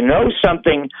 I either know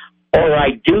something or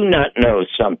I do not know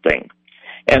something.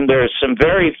 And there's some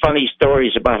very funny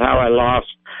stories about how I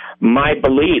lost my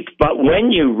belief. But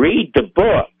when you read the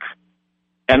book,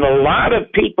 and a lot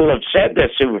of people have said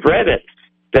this who've read it,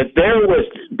 that there was,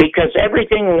 because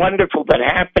everything wonderful that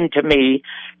happened to me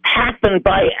happened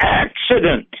by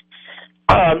accident.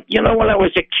 When I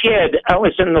was a kid, I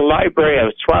was in the library. I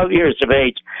was 12 years of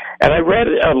age, and I read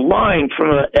a line from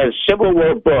a Civil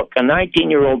War book. A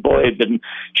 19-year-old boy had been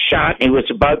shot, and he was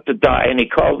about to die, and he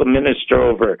called the minister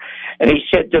over, and he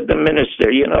said to the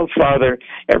minister, Father,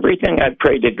 everything I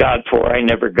prayed to God for, I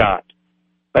never got,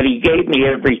 but he gave me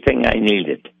everything I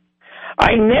needed.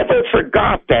 I never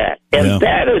forgot that, and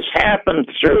that has happened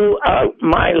throughout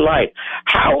my life.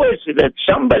 How is it that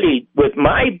somebody with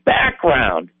my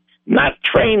background, not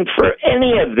trained for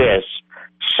any of this,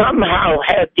 somehow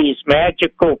had these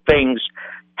magical things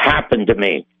happen to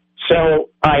me? So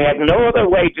I have no other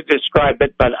way to describe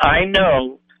it, but I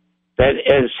know that,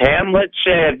 as Hamlet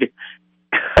said,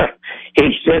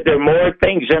 he said, there are more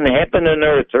things in heaven and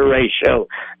earth, Horatio,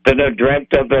 than are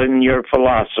dreamt of in your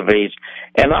philosophies.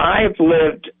 And I've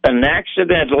lived an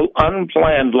accidental,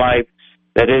 unplanned life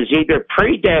that is either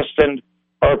predestined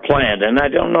or planned. And I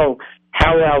don't know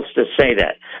how else to say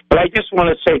that. But I just want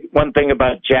to say one thing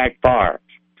about Jack Barr.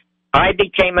 I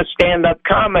became a stand-up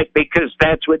comic because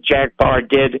that's what Jack Barr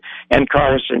did and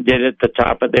Carson did at the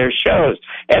top of their shows.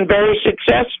 And very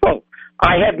successful.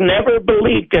 I have never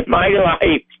believed in my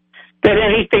life that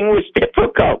anything was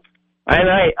difficult. And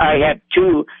I have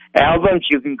 2 albums.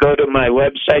 You can go to my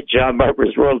website,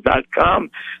 johnbarbersworld.com.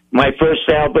 My first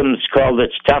album is called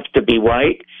It's Tough to Be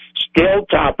White. Still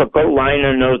topical,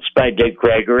 liner notes by Dick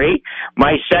Gregory.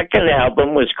 My second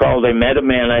album was called I Met a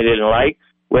Man I Didn't Like,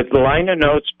 with liner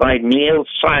notes by Neil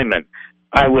Simon.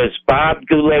 I was Bob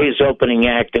Goulet's opening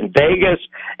act in Vegas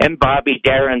and Bobby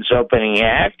Darin's opening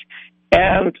act,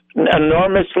 and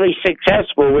enormously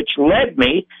successful, which led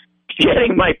me to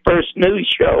getting my first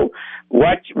news show,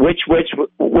 which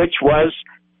was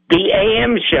the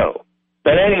AM show.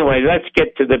 But anyway, let's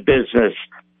get to the business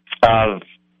of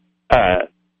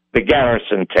the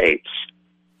Garrison tapes.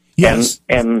 Yes.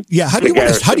 And yeah. How do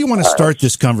you want to start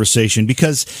this conversation?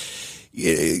 Because,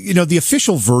 you know, the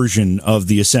official version of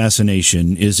the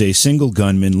assassination is a single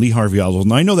gunman, Lee Harvey Oswald.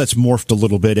 And I know that's morphed a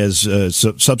little bit as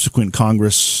subsequent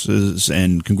Congresses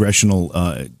and congressional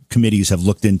committees have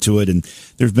looked into it, and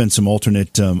there's been some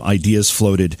alternate ideas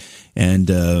floated and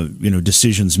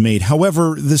decisions made.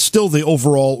 However, there's still the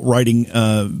overall writing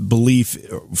belief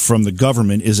from the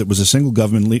government is it was a single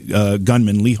gunman,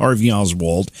 Lee Harvey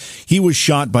Oswald. He was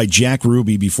shot by Jack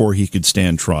Ruby before he could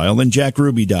stand trial, and Jack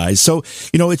Ruby dies. So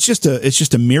it's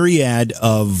just a myriad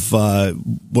of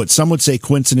what some would say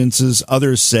coincidences,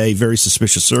 others say very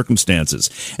suspicious circumstances.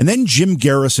 And then Jim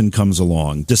Garrison comes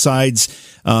along, decides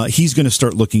he's going to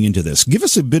start looking into this. Give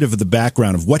us a bit of the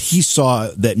background of what he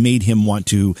saw that made him want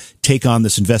to take on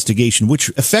this investigation, which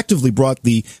effectively brought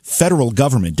the federal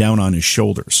government down on his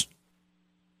shoulders.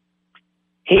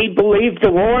 He believed the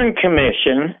Warren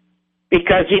Commission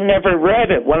because he never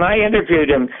read it. When I interviewed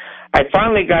him, I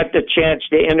finally got the chance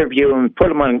to interview him and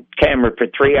put him on camera for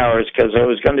 3 hours because I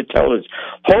was going to tell his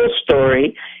whole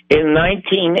story in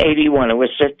 1981. It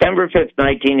was September 5th,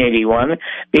 1981,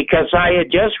 because I had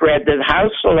just read that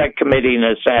House Select Committee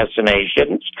on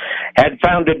Assassinations had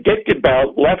found a dicta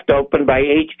belt left open by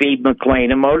H.B.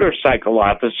 McLean, a motorcycle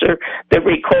officer, that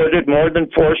recorded more than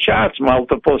 4 shots,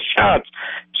 multiple shots.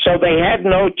 So they had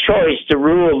no choice to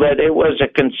rule that it was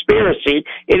a conspiracy.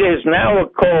 It is now a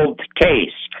cold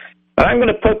case. But I'm going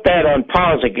to put that on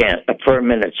pause again for a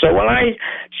minute. So when I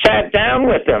sat down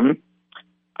with him,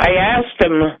 I asked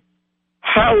him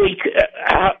how he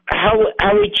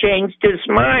changed his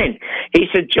mind. He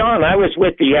said, "John, I was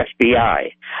with the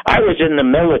FBI. I was in the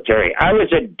military. I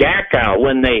was at Dachau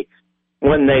when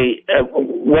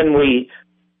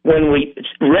we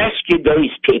rescued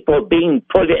those people being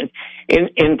put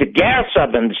into gas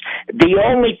ovens. The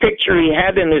only picture he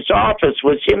had in his office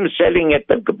was him sitting at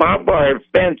the barbed wire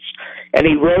fence, and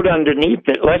he wrote underneath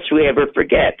it, 'Lest we ever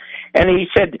forget.' And he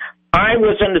said, I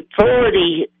was an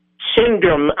authority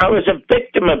syndrome. I was a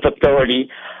victim of authority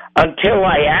until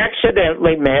I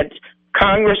accidentally met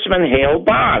Congressman Hale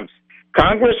Boggs.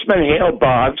 Congressman Hale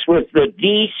Boggs was the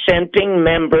dissenting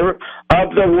member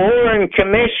of the Warren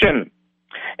Commission,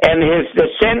 and his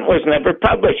dissent was never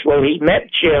published. Well, he met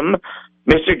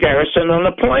Mr. Garrison, on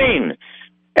a plane,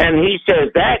 and he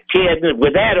says that kid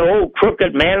with that old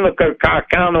crooked Mannlicher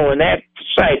Carcano and that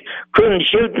sight couldn't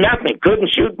shoot nothing,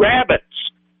 couldn't shoot rabbits.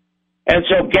 And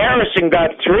so Garrison got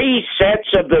 3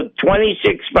 sets of the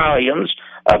 26 volumes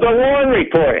of the Warren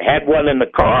Report, had one in the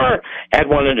car, had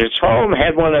one in his home,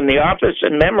 had one in the office,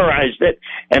 and memorized it.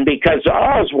 And because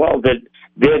Oswald had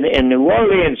been in New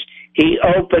Orleans, he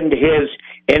opened his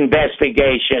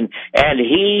investigation, and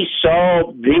he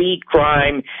solved the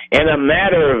crime in a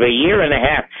matter of a year and a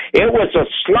half. It was the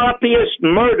sloppiest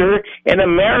murder in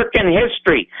American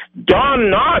history. Don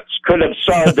Knotts could have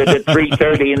solved it at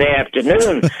 3:30 in the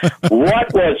afternoon.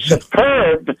 What was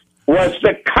superb was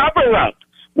the cover-up,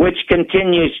 which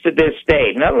continues to this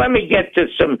day. Now, let me get to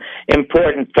some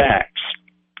important facts.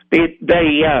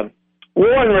 The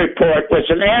Warren Report was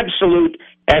an absolute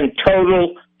and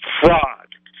total fraud.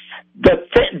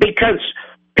 Because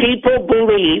people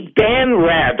believed Dan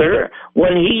Rather,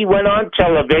 when he went on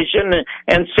television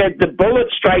and said the bullet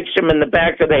strikes him in the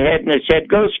back of the head and his head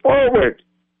goes forward.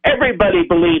 Everybody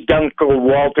believed Uncle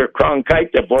Walter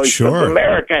Cronkite, the voice of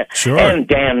America, and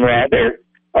Dan Rather.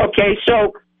 Okay,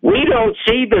 so we don't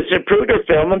see the Zapruder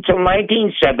film until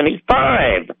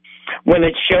 1975, when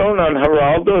it's shown on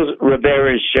Geraldo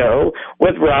Rivera's show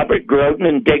with Robert Groden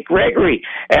and Dick Gregory.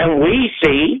 And we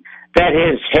see that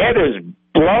his head is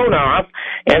blown off,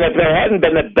 and if there hadn't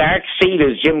been a back seat,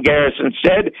 as Jim Garrison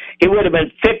said, he would have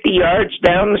been 50 yards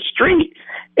down the street.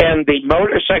 And the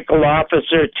motorcycle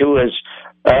officer to his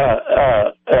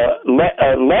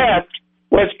left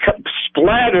was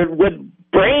splattered with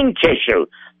brain tissue.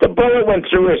 The bullet went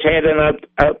through his head and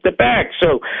out the back.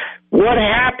 So what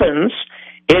happens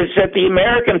is that the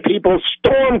American people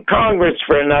storm Congress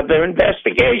for another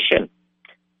investigation.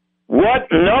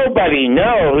 What nobody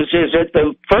knows is that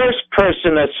the first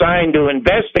person assigned to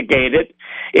investigate it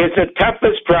is the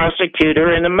toughest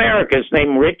prosecutor in America. His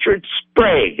name Richard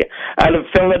Sprague out of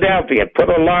Philadelphia. Put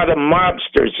a lot of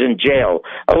mobsters in jail,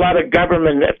 a lot of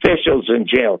government officials in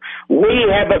jail. We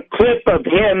have a clip of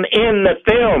him in the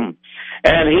film,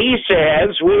 and he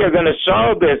says we are going to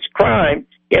solve this crime.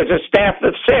 He has a staff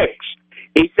of 6.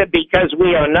 He said, because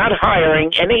we are not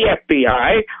hiring any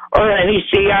FBI or any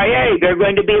CIA. They're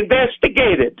going to be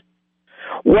investigated.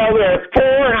 Well, there are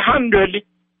 400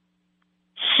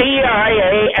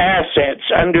 CIA assets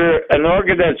under an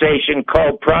organization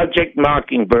called Project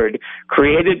Mockingbird,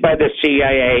 created by the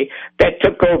CIA, that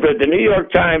took over the New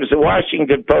York Times, the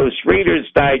Washington Post, Reader's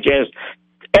Digest,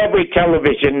 every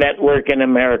television network in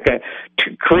America,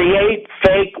 to create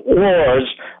fake wars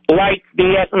like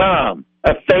Vietnam.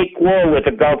 A fake war with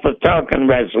the Gulf of Tonkin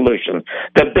resolution.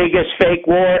 The biggest fake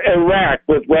war, Iraq,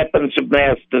 with weapons of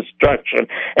mass destruction.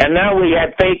 And now we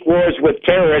have fake wars with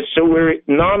terrorists who were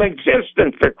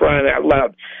non-existent, for crying out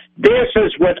loud. This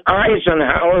is what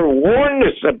Eisenhower warned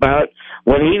us about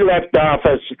when he left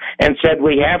office and said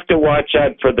we have to watch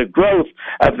out for the growth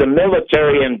of the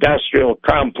military-industrial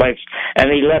complex,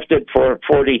 and he left it for a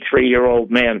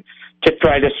 43-year-old man to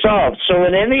try to solve. So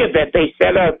in any event, they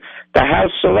set up the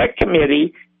House Select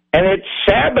Committee, and it's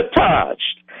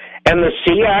sabotaged. And the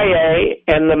CIA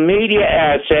and the media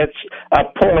assets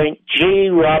appoint G.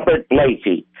 Robert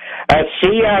Blakey, a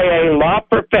CIA law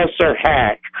professor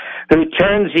hack who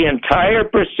turns the entire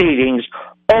proceedings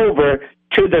over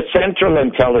to the Central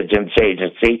Intelligence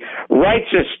Agency,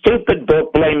 writes a stupid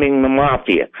book blaming the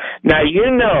mafia. Now, you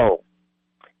know,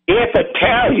 if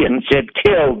Italians had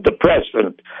killed the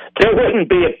president, there wouldn't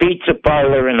be a pizza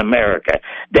parlor in America.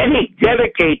 Then he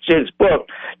dedicates his book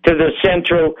to the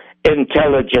Central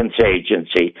Intelligence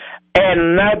Agency.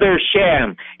 Another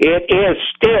sham. It is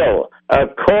still a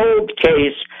cold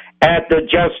case at the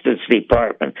Justice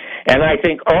Department. And I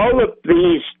think all of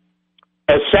these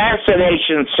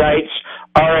assassination sites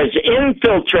are as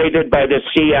infiltrated by the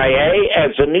CIA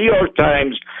as the New York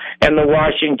Times and the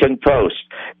Washington Post.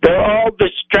 They're all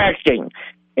distracting.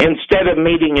 Instead of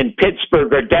meeting in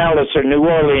Pittsburgh or Dallas or New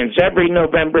Orleans, every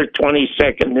November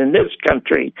 22nd in this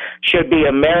country should be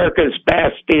America's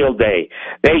Bastille Day.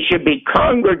 They should be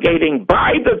congregating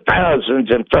by the thousands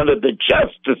in front of the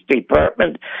Justice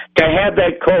Department to have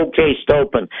that cold case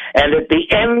open. And at the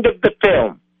end of the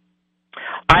film,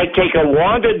 I take a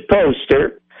wanted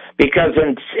poster, because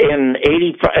in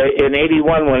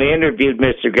 81, when I interviewed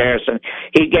Mr. Garrison,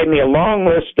 he gave me a long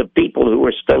list of people who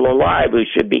were still alive who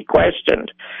should be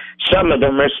questioned. Some of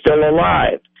them are still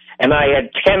alive, and I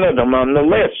had 10 of them on the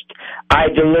list. I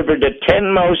delivered a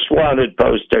 10 most wanted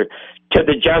poster to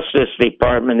the Justice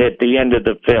Department at the end of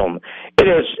the film.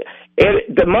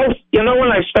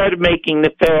 When I started making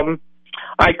the film,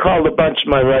 I called a bunch of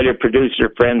my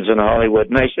writer-producer friends in Hollywood,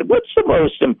 and I said, what's the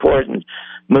most important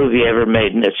movie ever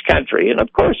made in this country? And,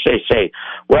 of course, they say,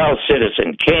 well,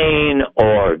 Citizen Kane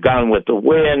or Gone with the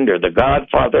Wind or The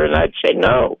Godfather. And I'd say,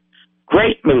 no,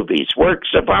 great movies, works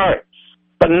of art,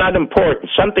 but not important.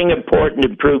 Something important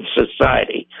improves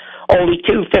society. Only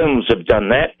 2 films have done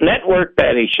that, Network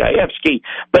by Chayefsky,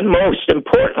 but most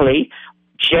importantly,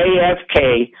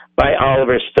 JFK by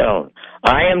Oliver Stone.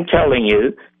 I am telling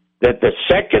you that the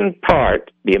second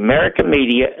part, the American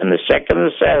media, and the second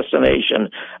assassination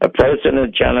of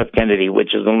President John F. Kennedy,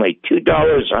 which is only $2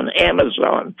 on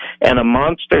Amazon and a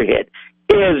monster hit,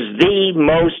 is the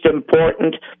most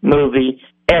important movie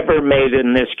ever made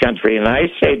in this country. And I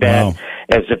say that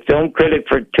as a film critic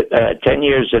for 10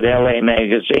 years at LA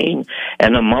Magazine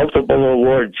and a multiple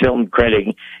award film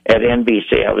critic at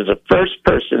NBC. I was the first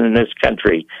person in this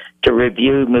country to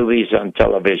review movies on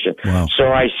television. Wow. So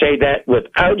I say that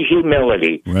without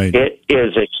humility. Right. It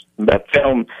is a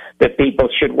film that people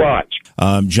should watch.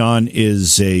 John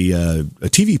is a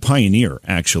TV pioneer,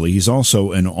 actually. He's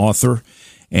also an author.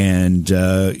 And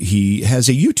he has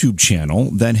a YouTube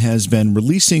channel that has been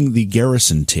releasing the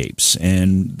Garrison tapes.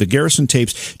 And the Garrison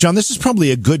tapes, John, this is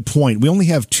probably a good point. We only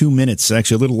have 2 minutes,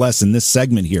 actually a little less in this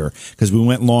segment here, because we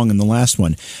went long in the last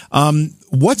one.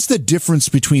 What's the difference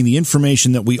between the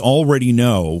information that we already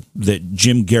know that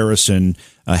Jim Garrison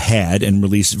had and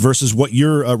released versus what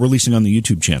you're releasing on the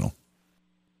YouTube channel?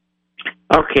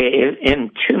 Okay,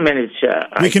 in 2 minutes.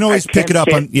 We can always pick it up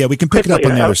on. Yeah, we can pick it up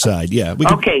on the other side. Yeah. We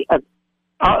can, okay.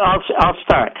 I'll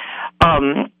start.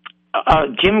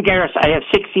 Jim Garrison, I have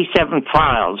 67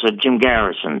 files of Jim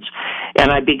Garrison's, and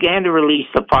I began to release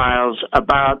the files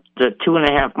about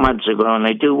 2.5 months ago, and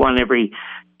I do one every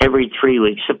 3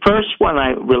 weeks. The first one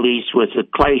I released was the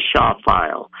Clay Shaw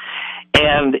file,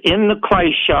 And in the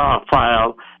Clay Shaw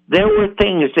file, there were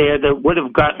things there that would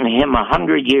have gotten him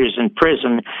 100 years in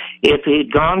prison if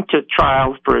he'd gone to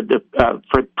trial for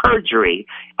perjury,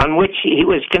 on which he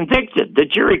was convicted. The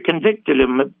jury convicted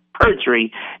him of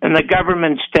perjury, and the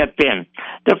government stepped in.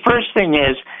 The first thing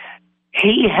is,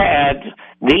 he had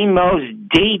the most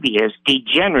devious,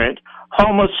 degenerate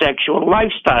homosexual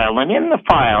lifestyle. And in the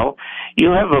file,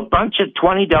 you have a bunch of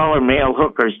 $20 male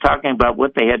hookers talking about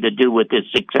what they had to do with this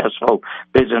successful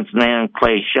businessman,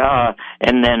 Clay Shaw,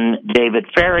 and then David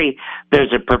Ferry.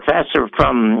 There's a professor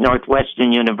from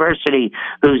Northwestern University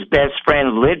whose best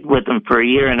friend lived with him for a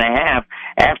year and a half,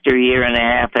 after a year and a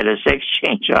half at a sex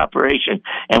change operation.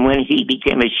 And when he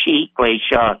became a she, Clay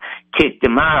Shaw kicked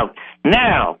him out.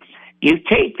 Now, you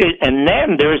take it, and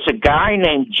then there's a guy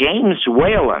named James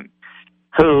Whalen,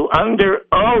 who, under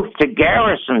oath to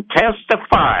Garrison,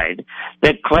 testified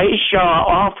that Clay Shaw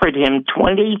offered him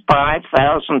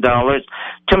 $25,000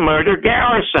 to murder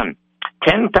Garrison,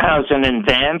 $10,000 in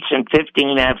advance and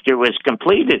 $15,000 after it was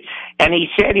completed. And he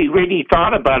said he really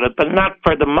thought about it, but not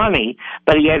for the money,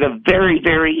 but he had a very,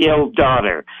 very ill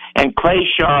daughter. And Clay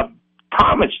Shaw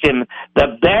promised him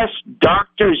the best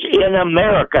doctors in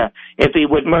America if he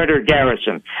would murder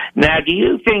Garrison. Now, do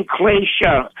you think Clay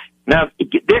Shaw... Now,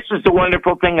 this is the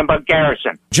wonderful thing about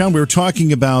Garrison. John, we were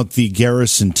talking about the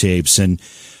Garrison tapes and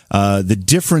the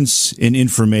difference in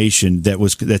information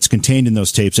that's contained in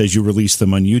those tapes as you release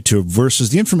them on YouTube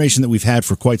versus the information that we've had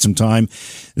for quite some time,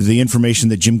 the information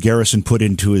that Jim Garrison put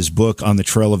into his book On the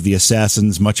Trail of the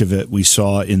Assassins. Much of it we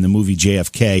saw in the movie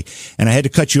JFK. And I had to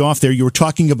cut you off there. You were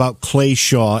talking about Clay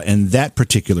Shaw and that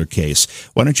particular case.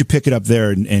 Why don't you pick it up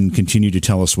there and continue to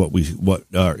tell us what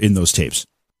are in those tapes?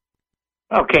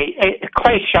 Okay,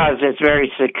 Clay Shaw is this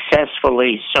very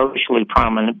successfully, socially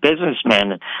prominent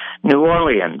businessman in New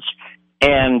Orleans,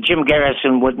 and Jim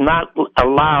Garrison would not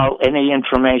allow any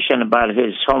information about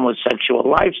his homosexual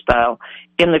lifestyle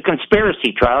in the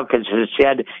conspiracy trial because he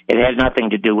said it had nothing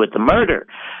to do with the murder.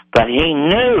 But he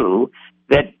knew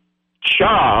that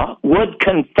Shaw would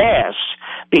confess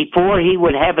before he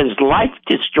would have his life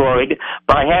destroyed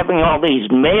by having all these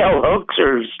male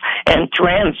hookers and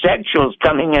transsexuals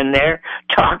coming in there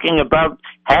talking about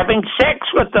having sex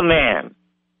with the man.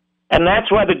 And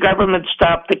that's why the government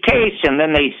stopped the case, and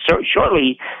then they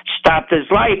shortly stopped his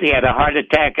life. He had a heart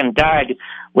attack and died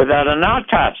without an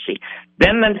autopsy.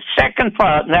 Then the second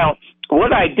file, now,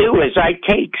 what I do is I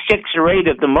take 6 or 8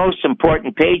 of the most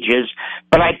important pages,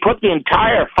 but I put the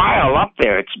entire file up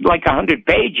there. It's like 100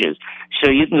 pages. So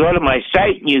you can go to my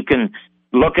site and you can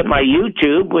look at my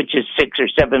YouTube, which is 6 or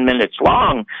 7 minutes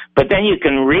long, but then you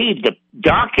can read the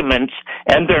documents,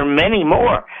 and there are many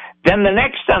more. Then the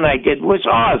next one I did was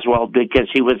Oswald, because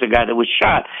he was the guy that was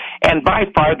shot, and by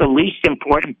far the least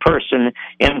important person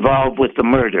involved with the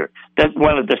murder. That's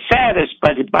one of the saddest,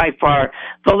 but by far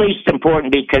the least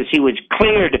important, because he was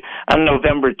cleared on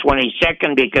November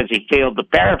 22nd because he failed the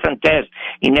paraffin test.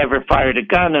 He never fired a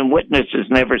gun, and witnesses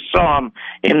never saw him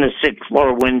in the 6th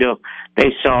floor window.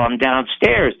 They saw him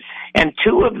downstairs. And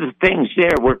 2 of the things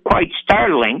there were quite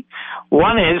startling.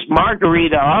 One is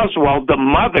Margarita Oswald, the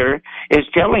mother, is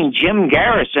telling Jim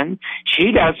Garrison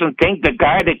she doesn't think the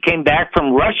guy that came back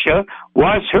from Russia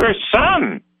was her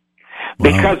son.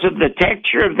 Wow. Because of the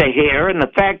texture of the hair and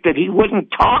the fact that he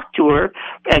wouldn't talk to her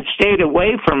and stayed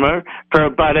away from her for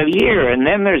about a year. And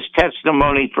then there's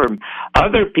testimony from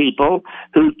other people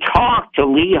who talked to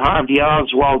Lee Harvey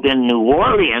Oswald in New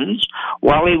Orleans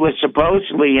while he was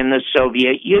supposedly in the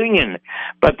Soviet Union.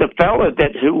 But the fellow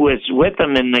who was with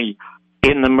him in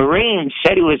the Marines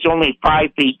said he was only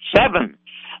 5'7",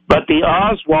 but the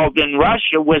Oswald in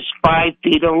Russia was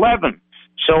 5'11".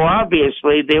 So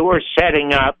obviously they were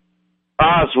setting up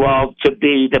Oswald to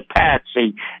be the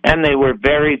patsy, and they were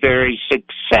very, very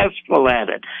successful at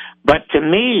it. But to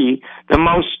me, the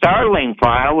most startling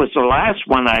file was the last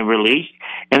one I released,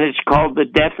 and it's called The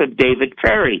Death of David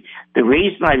Ferry. The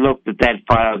reason I looked at that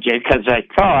file, Jay, because I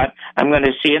thought I'm going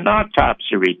to see an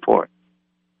autopsy report.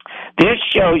 This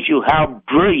shows you how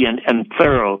brilliant and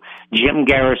thorough Jim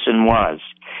Garrison was.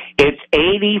 It's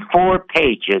 84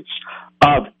 pages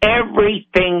of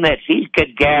everything that he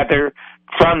could gather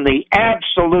from the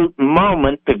absolute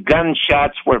moment the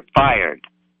gunshots were fired.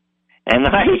 And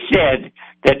I said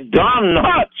that Don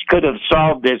Knotts could have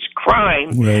solved this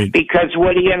crime, right, because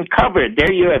what he uncovered,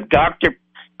 there you have Dr.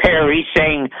 Perry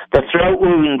saying the throat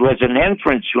wound was an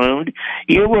entrance wound.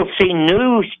 You will see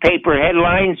newspaper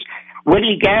headlines. What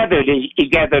he gathered is he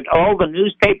gathered all the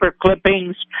newspaper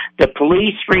clippings, the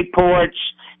police reports,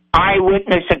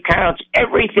 eyewitness accounts,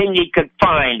 everything he could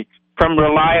find from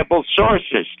reliable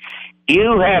sources.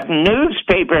 You have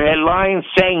newspaper headlines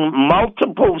saying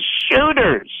multiple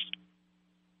shooters.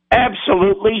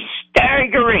 Absolutely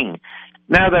staggering.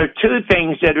 Now, there are two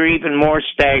things that are even more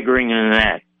staggering than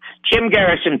that. Jim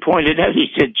Garrison pointed out, he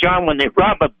said, John, when they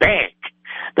rob a bank,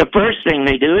 the first thing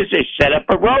they do is they set up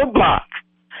a roadblock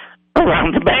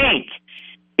around the bank.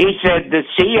 He said the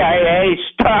CIA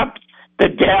stopped the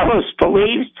Dallas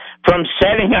police from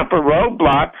setting up a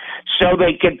roadblock so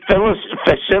they could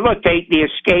facilitate the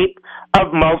escape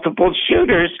of multiple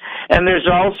shooters. And there's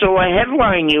also a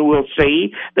headline you will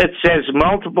see that says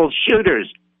multiple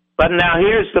shooters. But now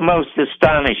here's the most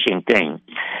astonishing thing.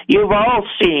 You've all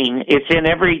seen, it's in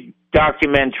every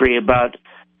documentary about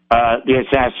the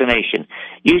assassination.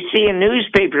 You see a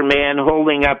newspaper man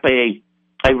holding up a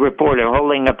reporter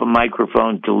holding up a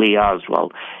microphone to Lee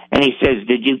Oswald. And he says,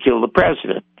 did you kill the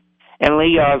president? And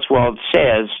Lee Oswald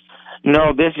says,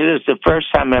 no, this is the first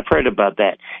time I've heard about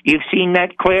that. You've seen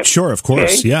that clip? Sure, of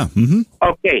course, okay? Yeah. Mm-hmm.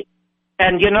 Okay.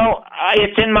 And,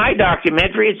 it's in my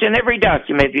documentary. It's in every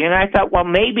documentary. And I thought, well,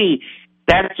 maybe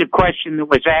that's a question that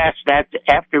was asked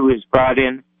after it was brought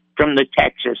in from the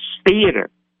Texas theater.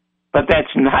 But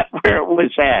that's not where it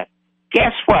was at.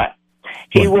 Guess what?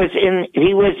 He was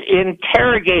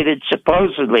interrogated,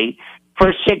 supposedly,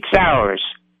 for 6 hours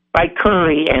by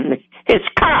Curry and his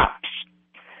cops.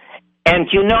 And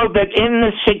you know that in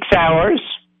the 6 hours,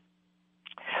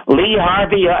 Lee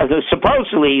Harvey,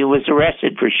 supposedly he was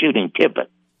arrested for shooting Tippit.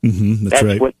 Mm-hmm, that's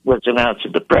right. What was announced to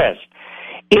the press.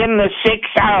 In the 6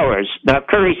 hours, now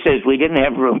Curry says we didn't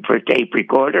have room for a tape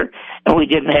recorder and we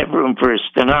didn't have room for a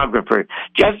stenographer.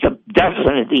 Just a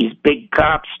dozen of these big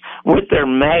cops with their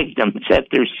magnums at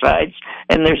their sides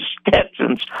and their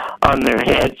Stetsons on their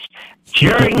heads.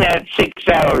 During that 6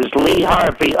 hours, Lee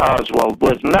Harvey Oswald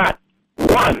was not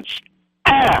once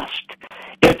asked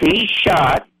if he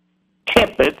shot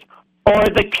Tippit or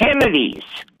the Kennedys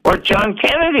or John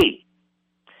Kennedy.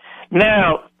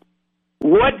 Now,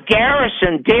 what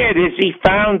Garrison did is he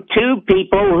found two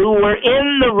people who were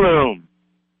in the room,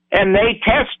 and they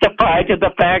testified to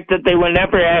the fact that they were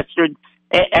never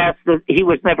he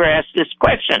was never asked this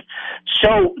question.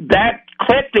 So that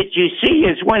clip that you see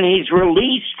is when he's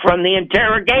released from the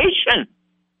interrogation.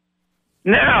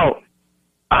 Now,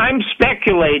 I'm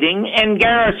speculating, and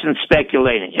Garrison's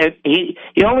speculating.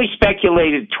 He only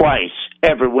speculated twice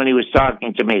ever when he was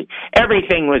talking to me.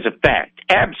 Everything was a fact,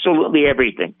 absolutely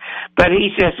everything. But he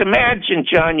says, imagine,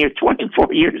 John, you're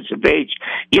 24 years of age.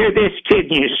 You're this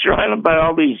kid, and you're surrounded by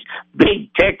all these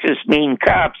big Texas mean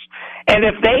cops. And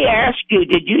if they ask you,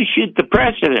 did you shoot the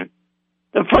president?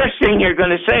 The first thing you're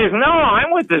going to say is, no,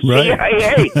 I'm with the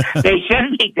CIA. They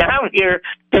sent me down here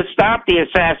to stop the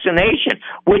assassination,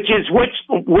 which is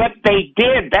what they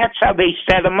did. That's how they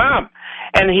set him up.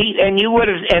 And he would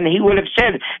have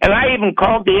said, and I even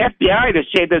called the FBI to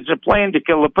say there's a plan to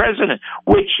kill the president,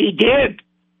 which he did.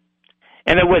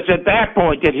 And it was at that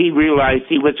point that he realized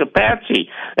he was a patsy.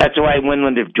 That's why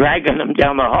when they're dragging him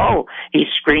down the hall, he's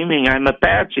screaming, I'm a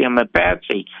patsy, I'm a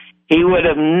patsy. He would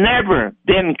have never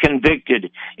been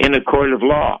convicted in a court of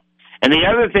law. And the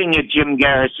other thing that Jim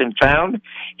Garrison found,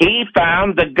 he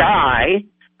found the guy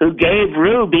who gave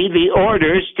Ruby the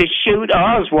orders to shoot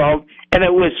Oswald, and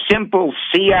it was simple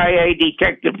CIA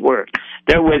detective work.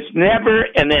 There was never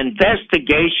an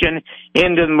investigation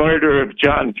into the murder of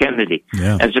John Kennedy.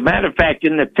 Yeah. As a matter of fact,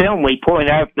 in the film, we point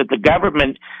out that the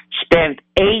government spent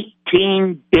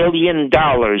 $18 billion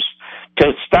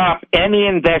to stop any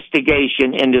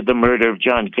investigation into the murder of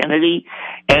John Kennedy,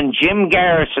 and Jim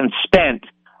Garrison spent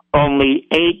only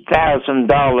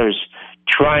 $8,000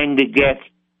 trying to get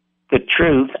the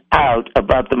truth out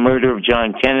about the murder of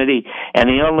John Kennedy, and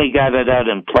he only got it out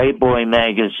in Playboy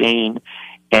magazine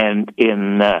and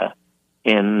in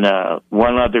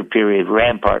one other period,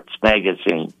 Ramparts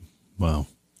magazine. Wow.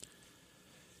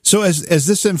 So as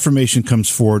this information comes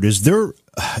forward, is there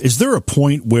a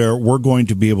point where we're going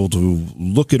to be able to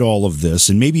look at all of this,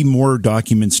 and maybe more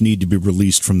documents need to be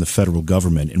released from the federal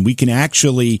government, and we can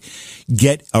actually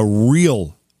get a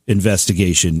real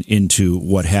investigation into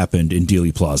what happened in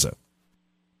Dealey Plaza?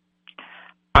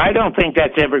 I don't think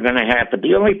that's ever going to happen.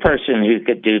 The only person who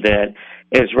could do that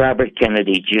is Robert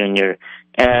Kennedy Jr.,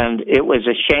 and it was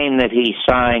a shame that he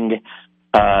signed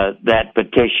that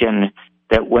petition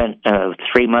that went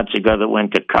 3 months ago that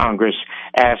went to Congress,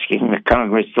 asking the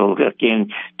Congress to look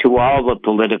into all the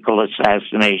political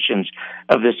assassinations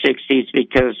of the 60s,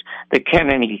 because the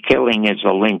Kennedy killing is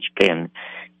a linchpin.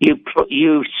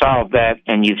 You solved that,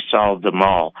 and you've solved them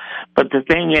all. But the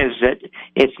thing is that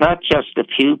it's not just a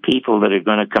few people that are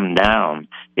going to come down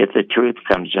if the truth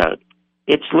comes out.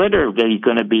 It's literally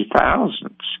going to be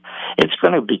thousands. It's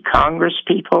going to be Congress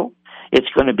people. It's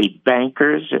going to be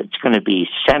bankers. It's going to be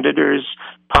senators,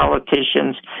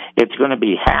 politicians. It's going to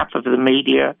be half of the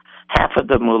media. Half of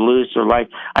them will lose their life.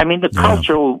 I mean, the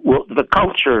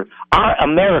culture, our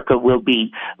America will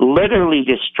be literally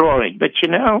destroyed. But you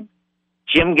know,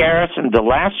 Jim Garrison, the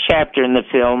last chapter in the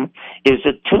film is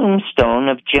a tombstone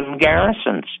of Jim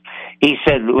Garrison's. He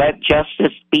said, "Let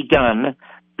justice be done,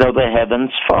 though the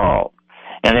heavens fall."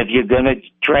 And if you're going to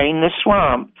drain the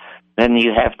swamp, then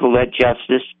you have to let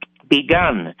justice be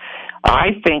done.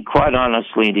 I think, quite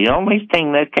honestly, the only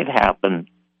thing that could happen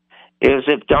is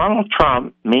if Donald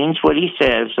Trump means what he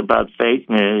says about fake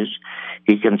news,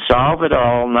 he can solve it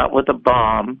all, not with a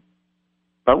bomb,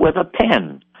 but with a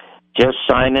pen. Just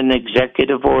sign an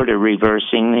executive order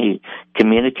reversing the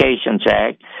Communications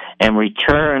Act and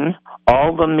return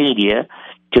all the media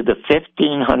to the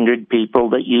 1,500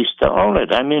 people that used to own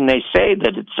it. I mean, they say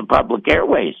that it's the public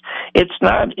airways. It's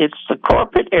not. It's the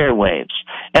corporate airwaves.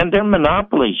 And they're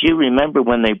monopolies. You remember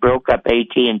when they broke up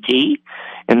AT&T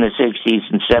in the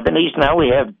 60s and 70s? Now we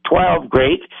have 12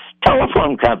 great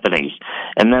telephone companies.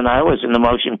 And then I was in the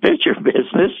motion picture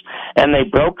business, and they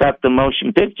broke up the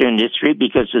motion picture industry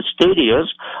because the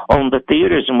studios owned the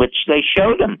theaters in which they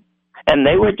showed them. And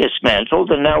they were dismantled,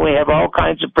 and now we have all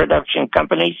kinds of production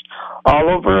companies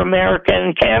all over America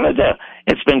and Canada.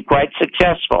 It's been quite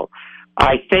successful.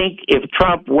 I think if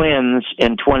Trump wins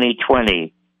in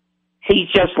 2020, he's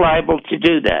just liable to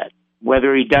do that.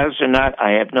 Whether he does or not,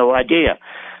 I have no idea.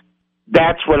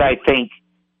 That's what I think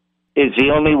is the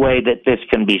only way that this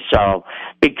can be solved.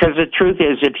 Because the truth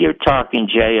is, if you're talking,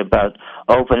 Jay, about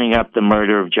opening up the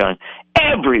murder of John,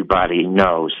 everybody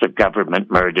knows the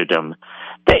government murdered him.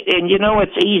 And you know,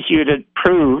 it's easier to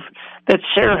prove that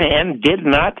Sirhan did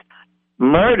not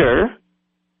murder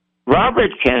Robert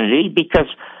Kennedy because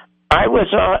I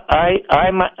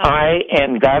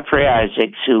and Godfrey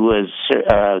Isaacs, who was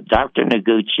Dr.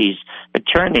 Noguchi's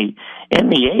attorney in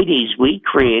the 80s, we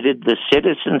created the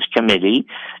Citizens Committee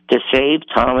to save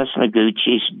Thomas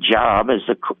Noguchi's job as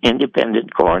the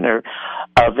independent coroner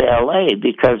of L.A.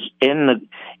 because in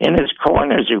his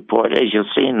coroner's report, as you'll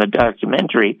see in the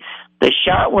documentary, the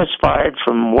shot was fired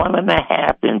from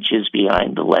 1.5 inches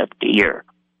behind the left ear.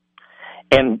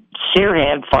 And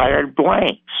Sirhan fired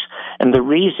blanks. And the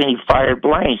reason he fired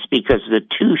blanks because the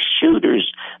two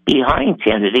shooters behind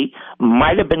Kennedy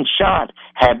might have been shot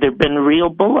had there been real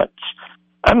bullets.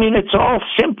 I mean, it's all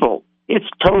simple. It's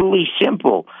totally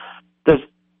simple. The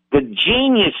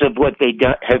genius of what they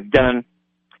have done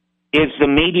is the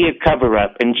media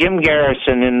cover-up. And Jim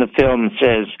Garrison in the film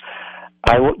says,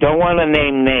 I don't want to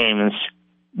name names,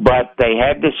 but they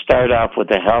had to start off with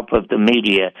the help of the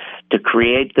media to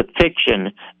create the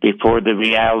fiction before the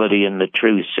reality and the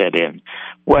truth set in.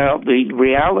 Well, the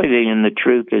reality and the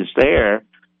truth is there,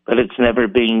 but it's never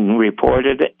being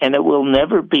reported, and it will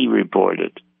never be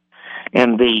reported.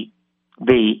 And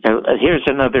here's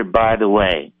another by the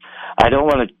way. I don't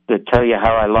want to tell you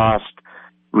how I lost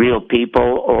real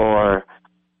people or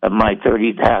my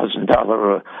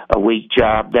 $30,000 a week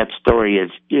job. That story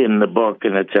is in the book,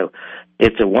 and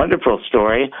it's a wonderful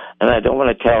story, and I don't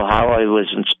want to tell how I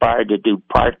was inspired to do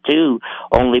part 2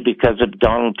 only because of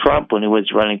Donald Trump when he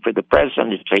was running for the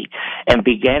presidency and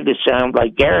began to sound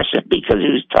like Garrison because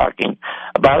he was talking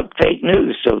about fake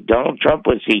news. So Donald Trump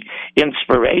was the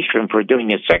inspiration for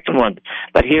doing a second one.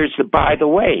 But here's the by the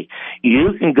way.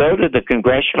 You can go to the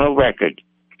Congressional Record,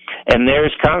 and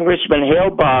there's Congressman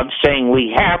Hale Boggs saying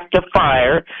we have to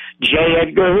fire J.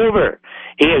 Edgar Hoover.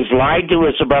 He has lied to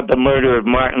us about the murder of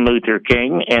Martin Luther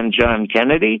King and John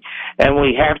Kennedy, and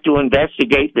we have to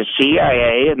investigate the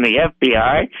CIA and the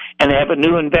FBI and have a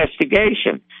new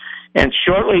investigation. And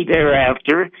shortly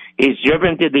thereafter, he's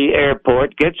driven to the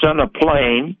airport, gets on a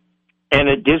plane, and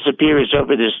it disappears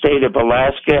over the state of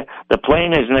Alaska. The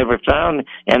plane is never found,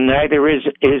 and neither is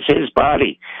his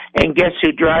body. And guess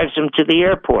who drives him to the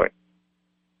airport?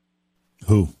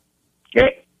 Who?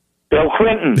 Bill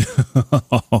Clinton.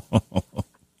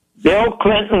 Bill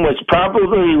Clinton was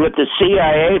probably with the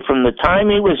CIA from the time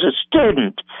he was a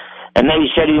student. And then he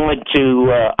said he went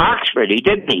to Oxford. He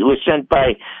didn't. He was sent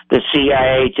by the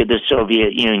CIA to the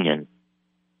Soviet Union.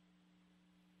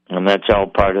 And that's all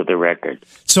part of the record.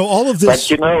 So all of this...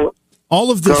 But you know... All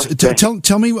of this,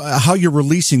 tell me how you're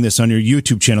releasing this on your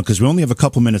YouTube channel, because we only have a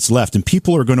couple minutes left, and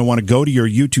people are going to want to go to your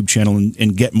YouTube channel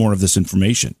and get more of this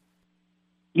information.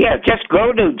 Yeah, just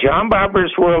go to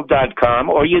johnbarbersworld.com,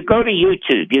 or you go to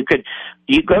YouTube.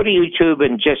 You go to YouTube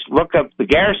and just look up the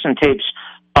Garrison tapes,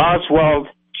 Oswald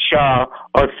Shaw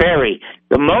or Ferry.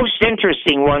 The most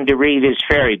interesting one to read is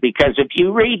Ferry, because if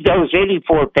you read those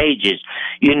 84 pages,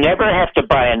 you never have to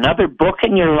buy another book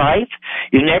in your life.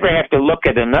 You never have to look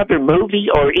at another movie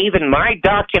or even my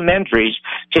documentaries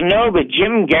to know that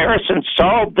Jim Garrison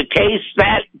solved the case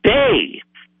that day.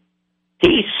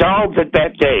 He solved it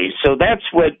that day, so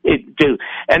that's what it do.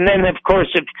 And then, of course,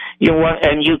 if you want,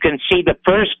 and you can see the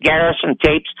first Garrison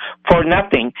tapes for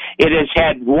nothing. It has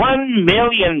had 1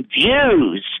 million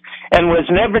views and was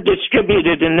never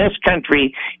distributed in this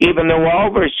country, even though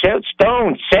Oliver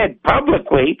Stone said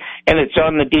publicly, and it's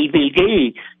on the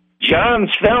DVD,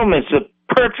 John's film is the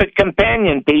perfect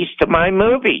companion piece to my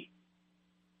movie.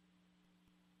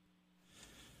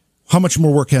 How much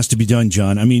more work has to be done,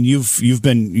 John? I mean, you've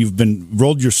been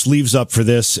rolled your sleeves up for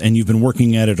this, and you've been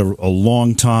working at it a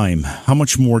long time. How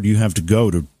much more do you have to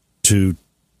go to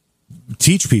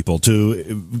teach people,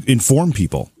 to inform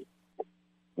people?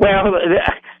 Well,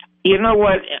 you know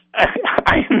what?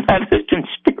 I'm not a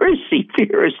conspiracy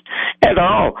theorist at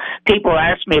all. People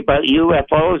ask me about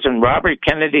UFOs and Robert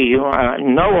Kennedy. You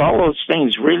know all those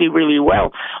things really, really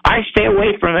well. I stay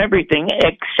away from everything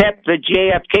except the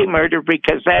JFK murder,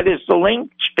 because that is the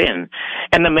linchpin.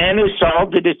 And the man who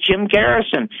solved it is Jim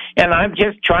Garrison. And I'm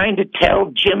just trying to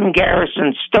tell Jim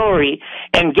Garrison's story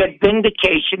and get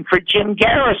vindication for Jim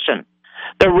Garrison.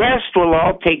 The rest will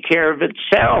all take care of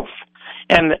itself.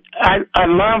 And I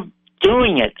love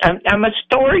doing it. I'm a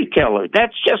storyteller.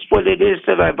 That's just what it is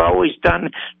that I've always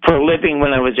done for a living.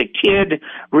 When I was a kid,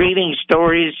 reading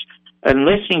stories and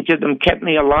listening to them kept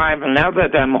me alive. And now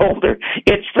that I'm older,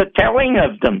 it's the telling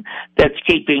of them that's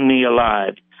keeping me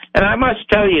alive. And I must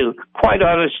tell you, quite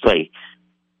honestly,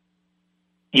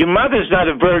 Your Mother's Not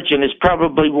a Virgin is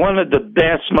probably one of the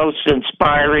best, most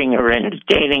inspiring or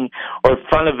entertaining or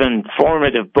fun of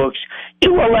informative books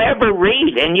you will ever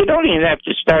read. And you don't even have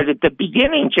to start at the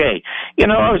beginning, Jay. You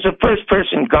know, I was the first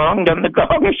person gonged on the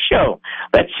Gong Show.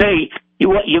 Let's say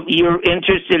you're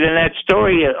interested in that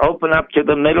story, you open up to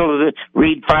the middle of the,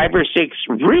 read 5 or 6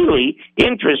 really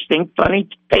interesting, funny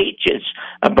pages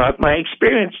about my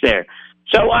experience there.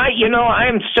 So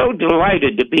I'm so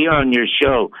delighted to be on your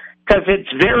show, because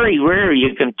it's very rare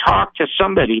you can talk to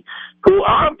somebody who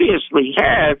obviously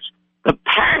has the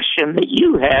passion that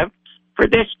you have for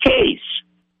this case.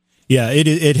 Yeah,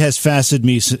 it has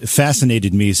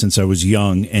fascinated me since I was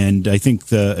young, and I think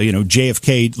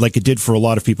JFK, like it did for a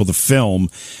lot of people, the film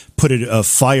put a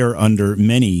fire under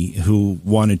many who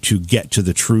wanted to get to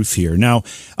the truth here. Now,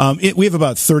 we have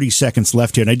about 30 seconds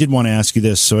left here, and I did want to ask you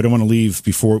this, so I don't want to leave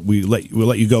before we'll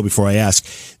let you go before I ask.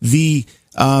 The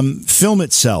film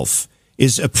itself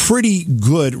is a pretty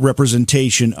good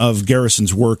representation of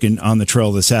Garrison's work on the Trail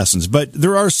of the Assassins, but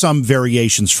there are some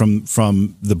variations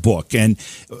from the book. And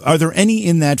are there any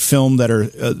in that film that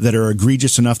are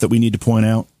egregious enough that we need to point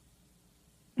out?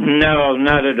 No,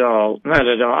 not at all. Not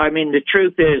at all. I mean, the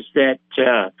truth is that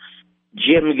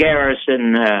Jim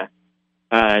Garrison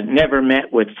never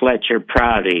met with Fletcher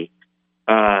Prouty,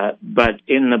 but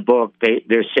in the book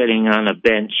they're sitting on a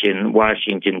bench in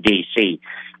Washington, D.C.,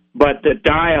 but the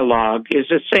dialogue is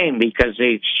the same because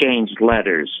they exchanged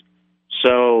letters.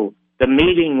 So the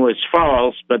meeting was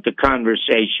false, but the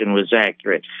conversation was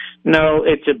accurate. No,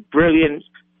 it's a brilliant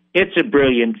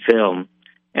film.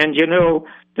 And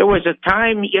there was a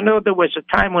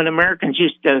time when Americans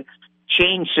used to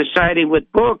change society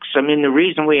with books. I mean, the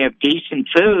reason we have decent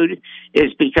food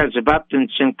is because of Upton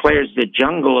Sinclair's The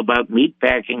Jungle about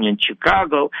meatpacking in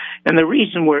Chicago. And the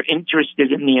reason we're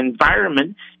interested in the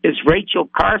environment is Rachel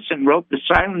Carson wrote The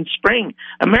Silent Spring.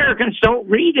 Americans don't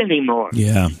read anymore.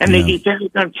 Yeah. And they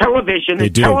depend on television,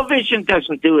 and television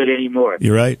doesn't do it anymore.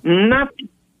 You're right. Nothing.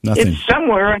 It's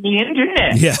somewhere on the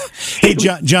internet. Yeah. Hey,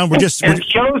 John, we're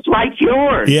shows like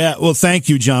yours. Yeah. Well, thank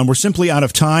you, John. We're simply out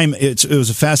of time. It was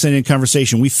a fascinating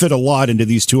conversation. We fit a lot into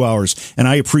these 2 hours, and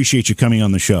I appreciate you coming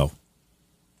on the show.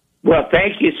 Well,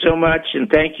 thank you so much, and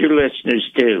thank your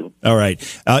listeners, too. All right.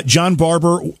 John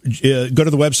Barber, go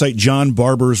to the website,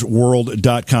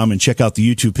 johnbarbersworld.com, and check out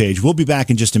the YouTube page. We'll be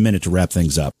back in just a minute to wrap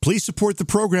things up. Please support the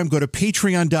program. Go to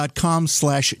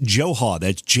patreon.com/Johaw.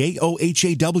 That's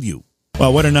JOHAW.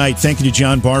 Well, what a night. Thank you to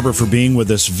John Barber for being with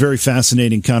us. Very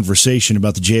fascinating conversation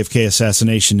about the JFK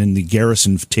assassination and the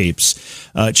Garrison tapes.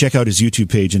 Check out his YouTube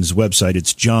page and his website.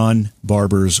 It's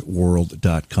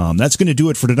johnbarbersworld.com. That's going to do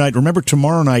it for tonight. Remember,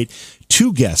 tomorrow night,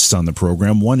 2 guests on the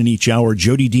program, 1 in each hour.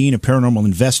 Jody Dean, a paranormal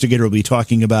investigator, will be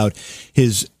talking about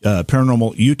his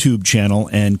Paranormal YouTube channel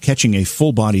and catching a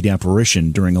full-bodied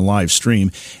apparition during a live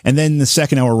stream. And then the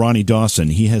second hour, Ronnie Dawson.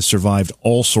 He has survived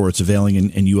all sorts of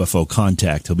alien and UFO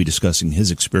contact. He'll be discussing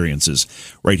his experiences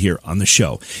right here on the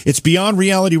show. It's Beyond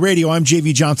Reality Radio. I'm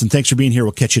J.V. Johnson. Thanks for being here.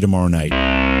 We'll catch you tomorrow night.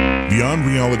 Beyond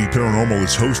Reality Paranormal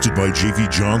is hosted by J.V.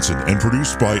 Johnson and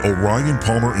produced by Orion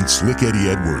Palmer and Slick Eddie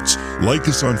Edwards. Like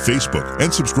us on Facebook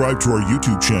and subscribe to our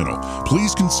YouTube channel.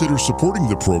 Please consider supporting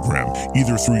the program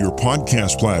either through your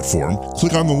podcast platform,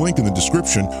 click on the link in the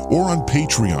description, or on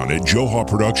Patreon at Joha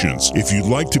Productions. If you'd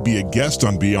like to be a guest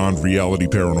on Beyond Reality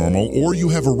Paranormal or you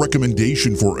have a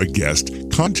recommendation for a guest,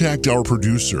 contact our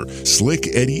producer,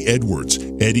 Slick Eddie Edwards.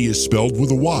 Eddie is spelled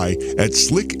with a Y at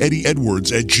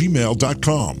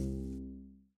slickeddieedwards@gmail.com.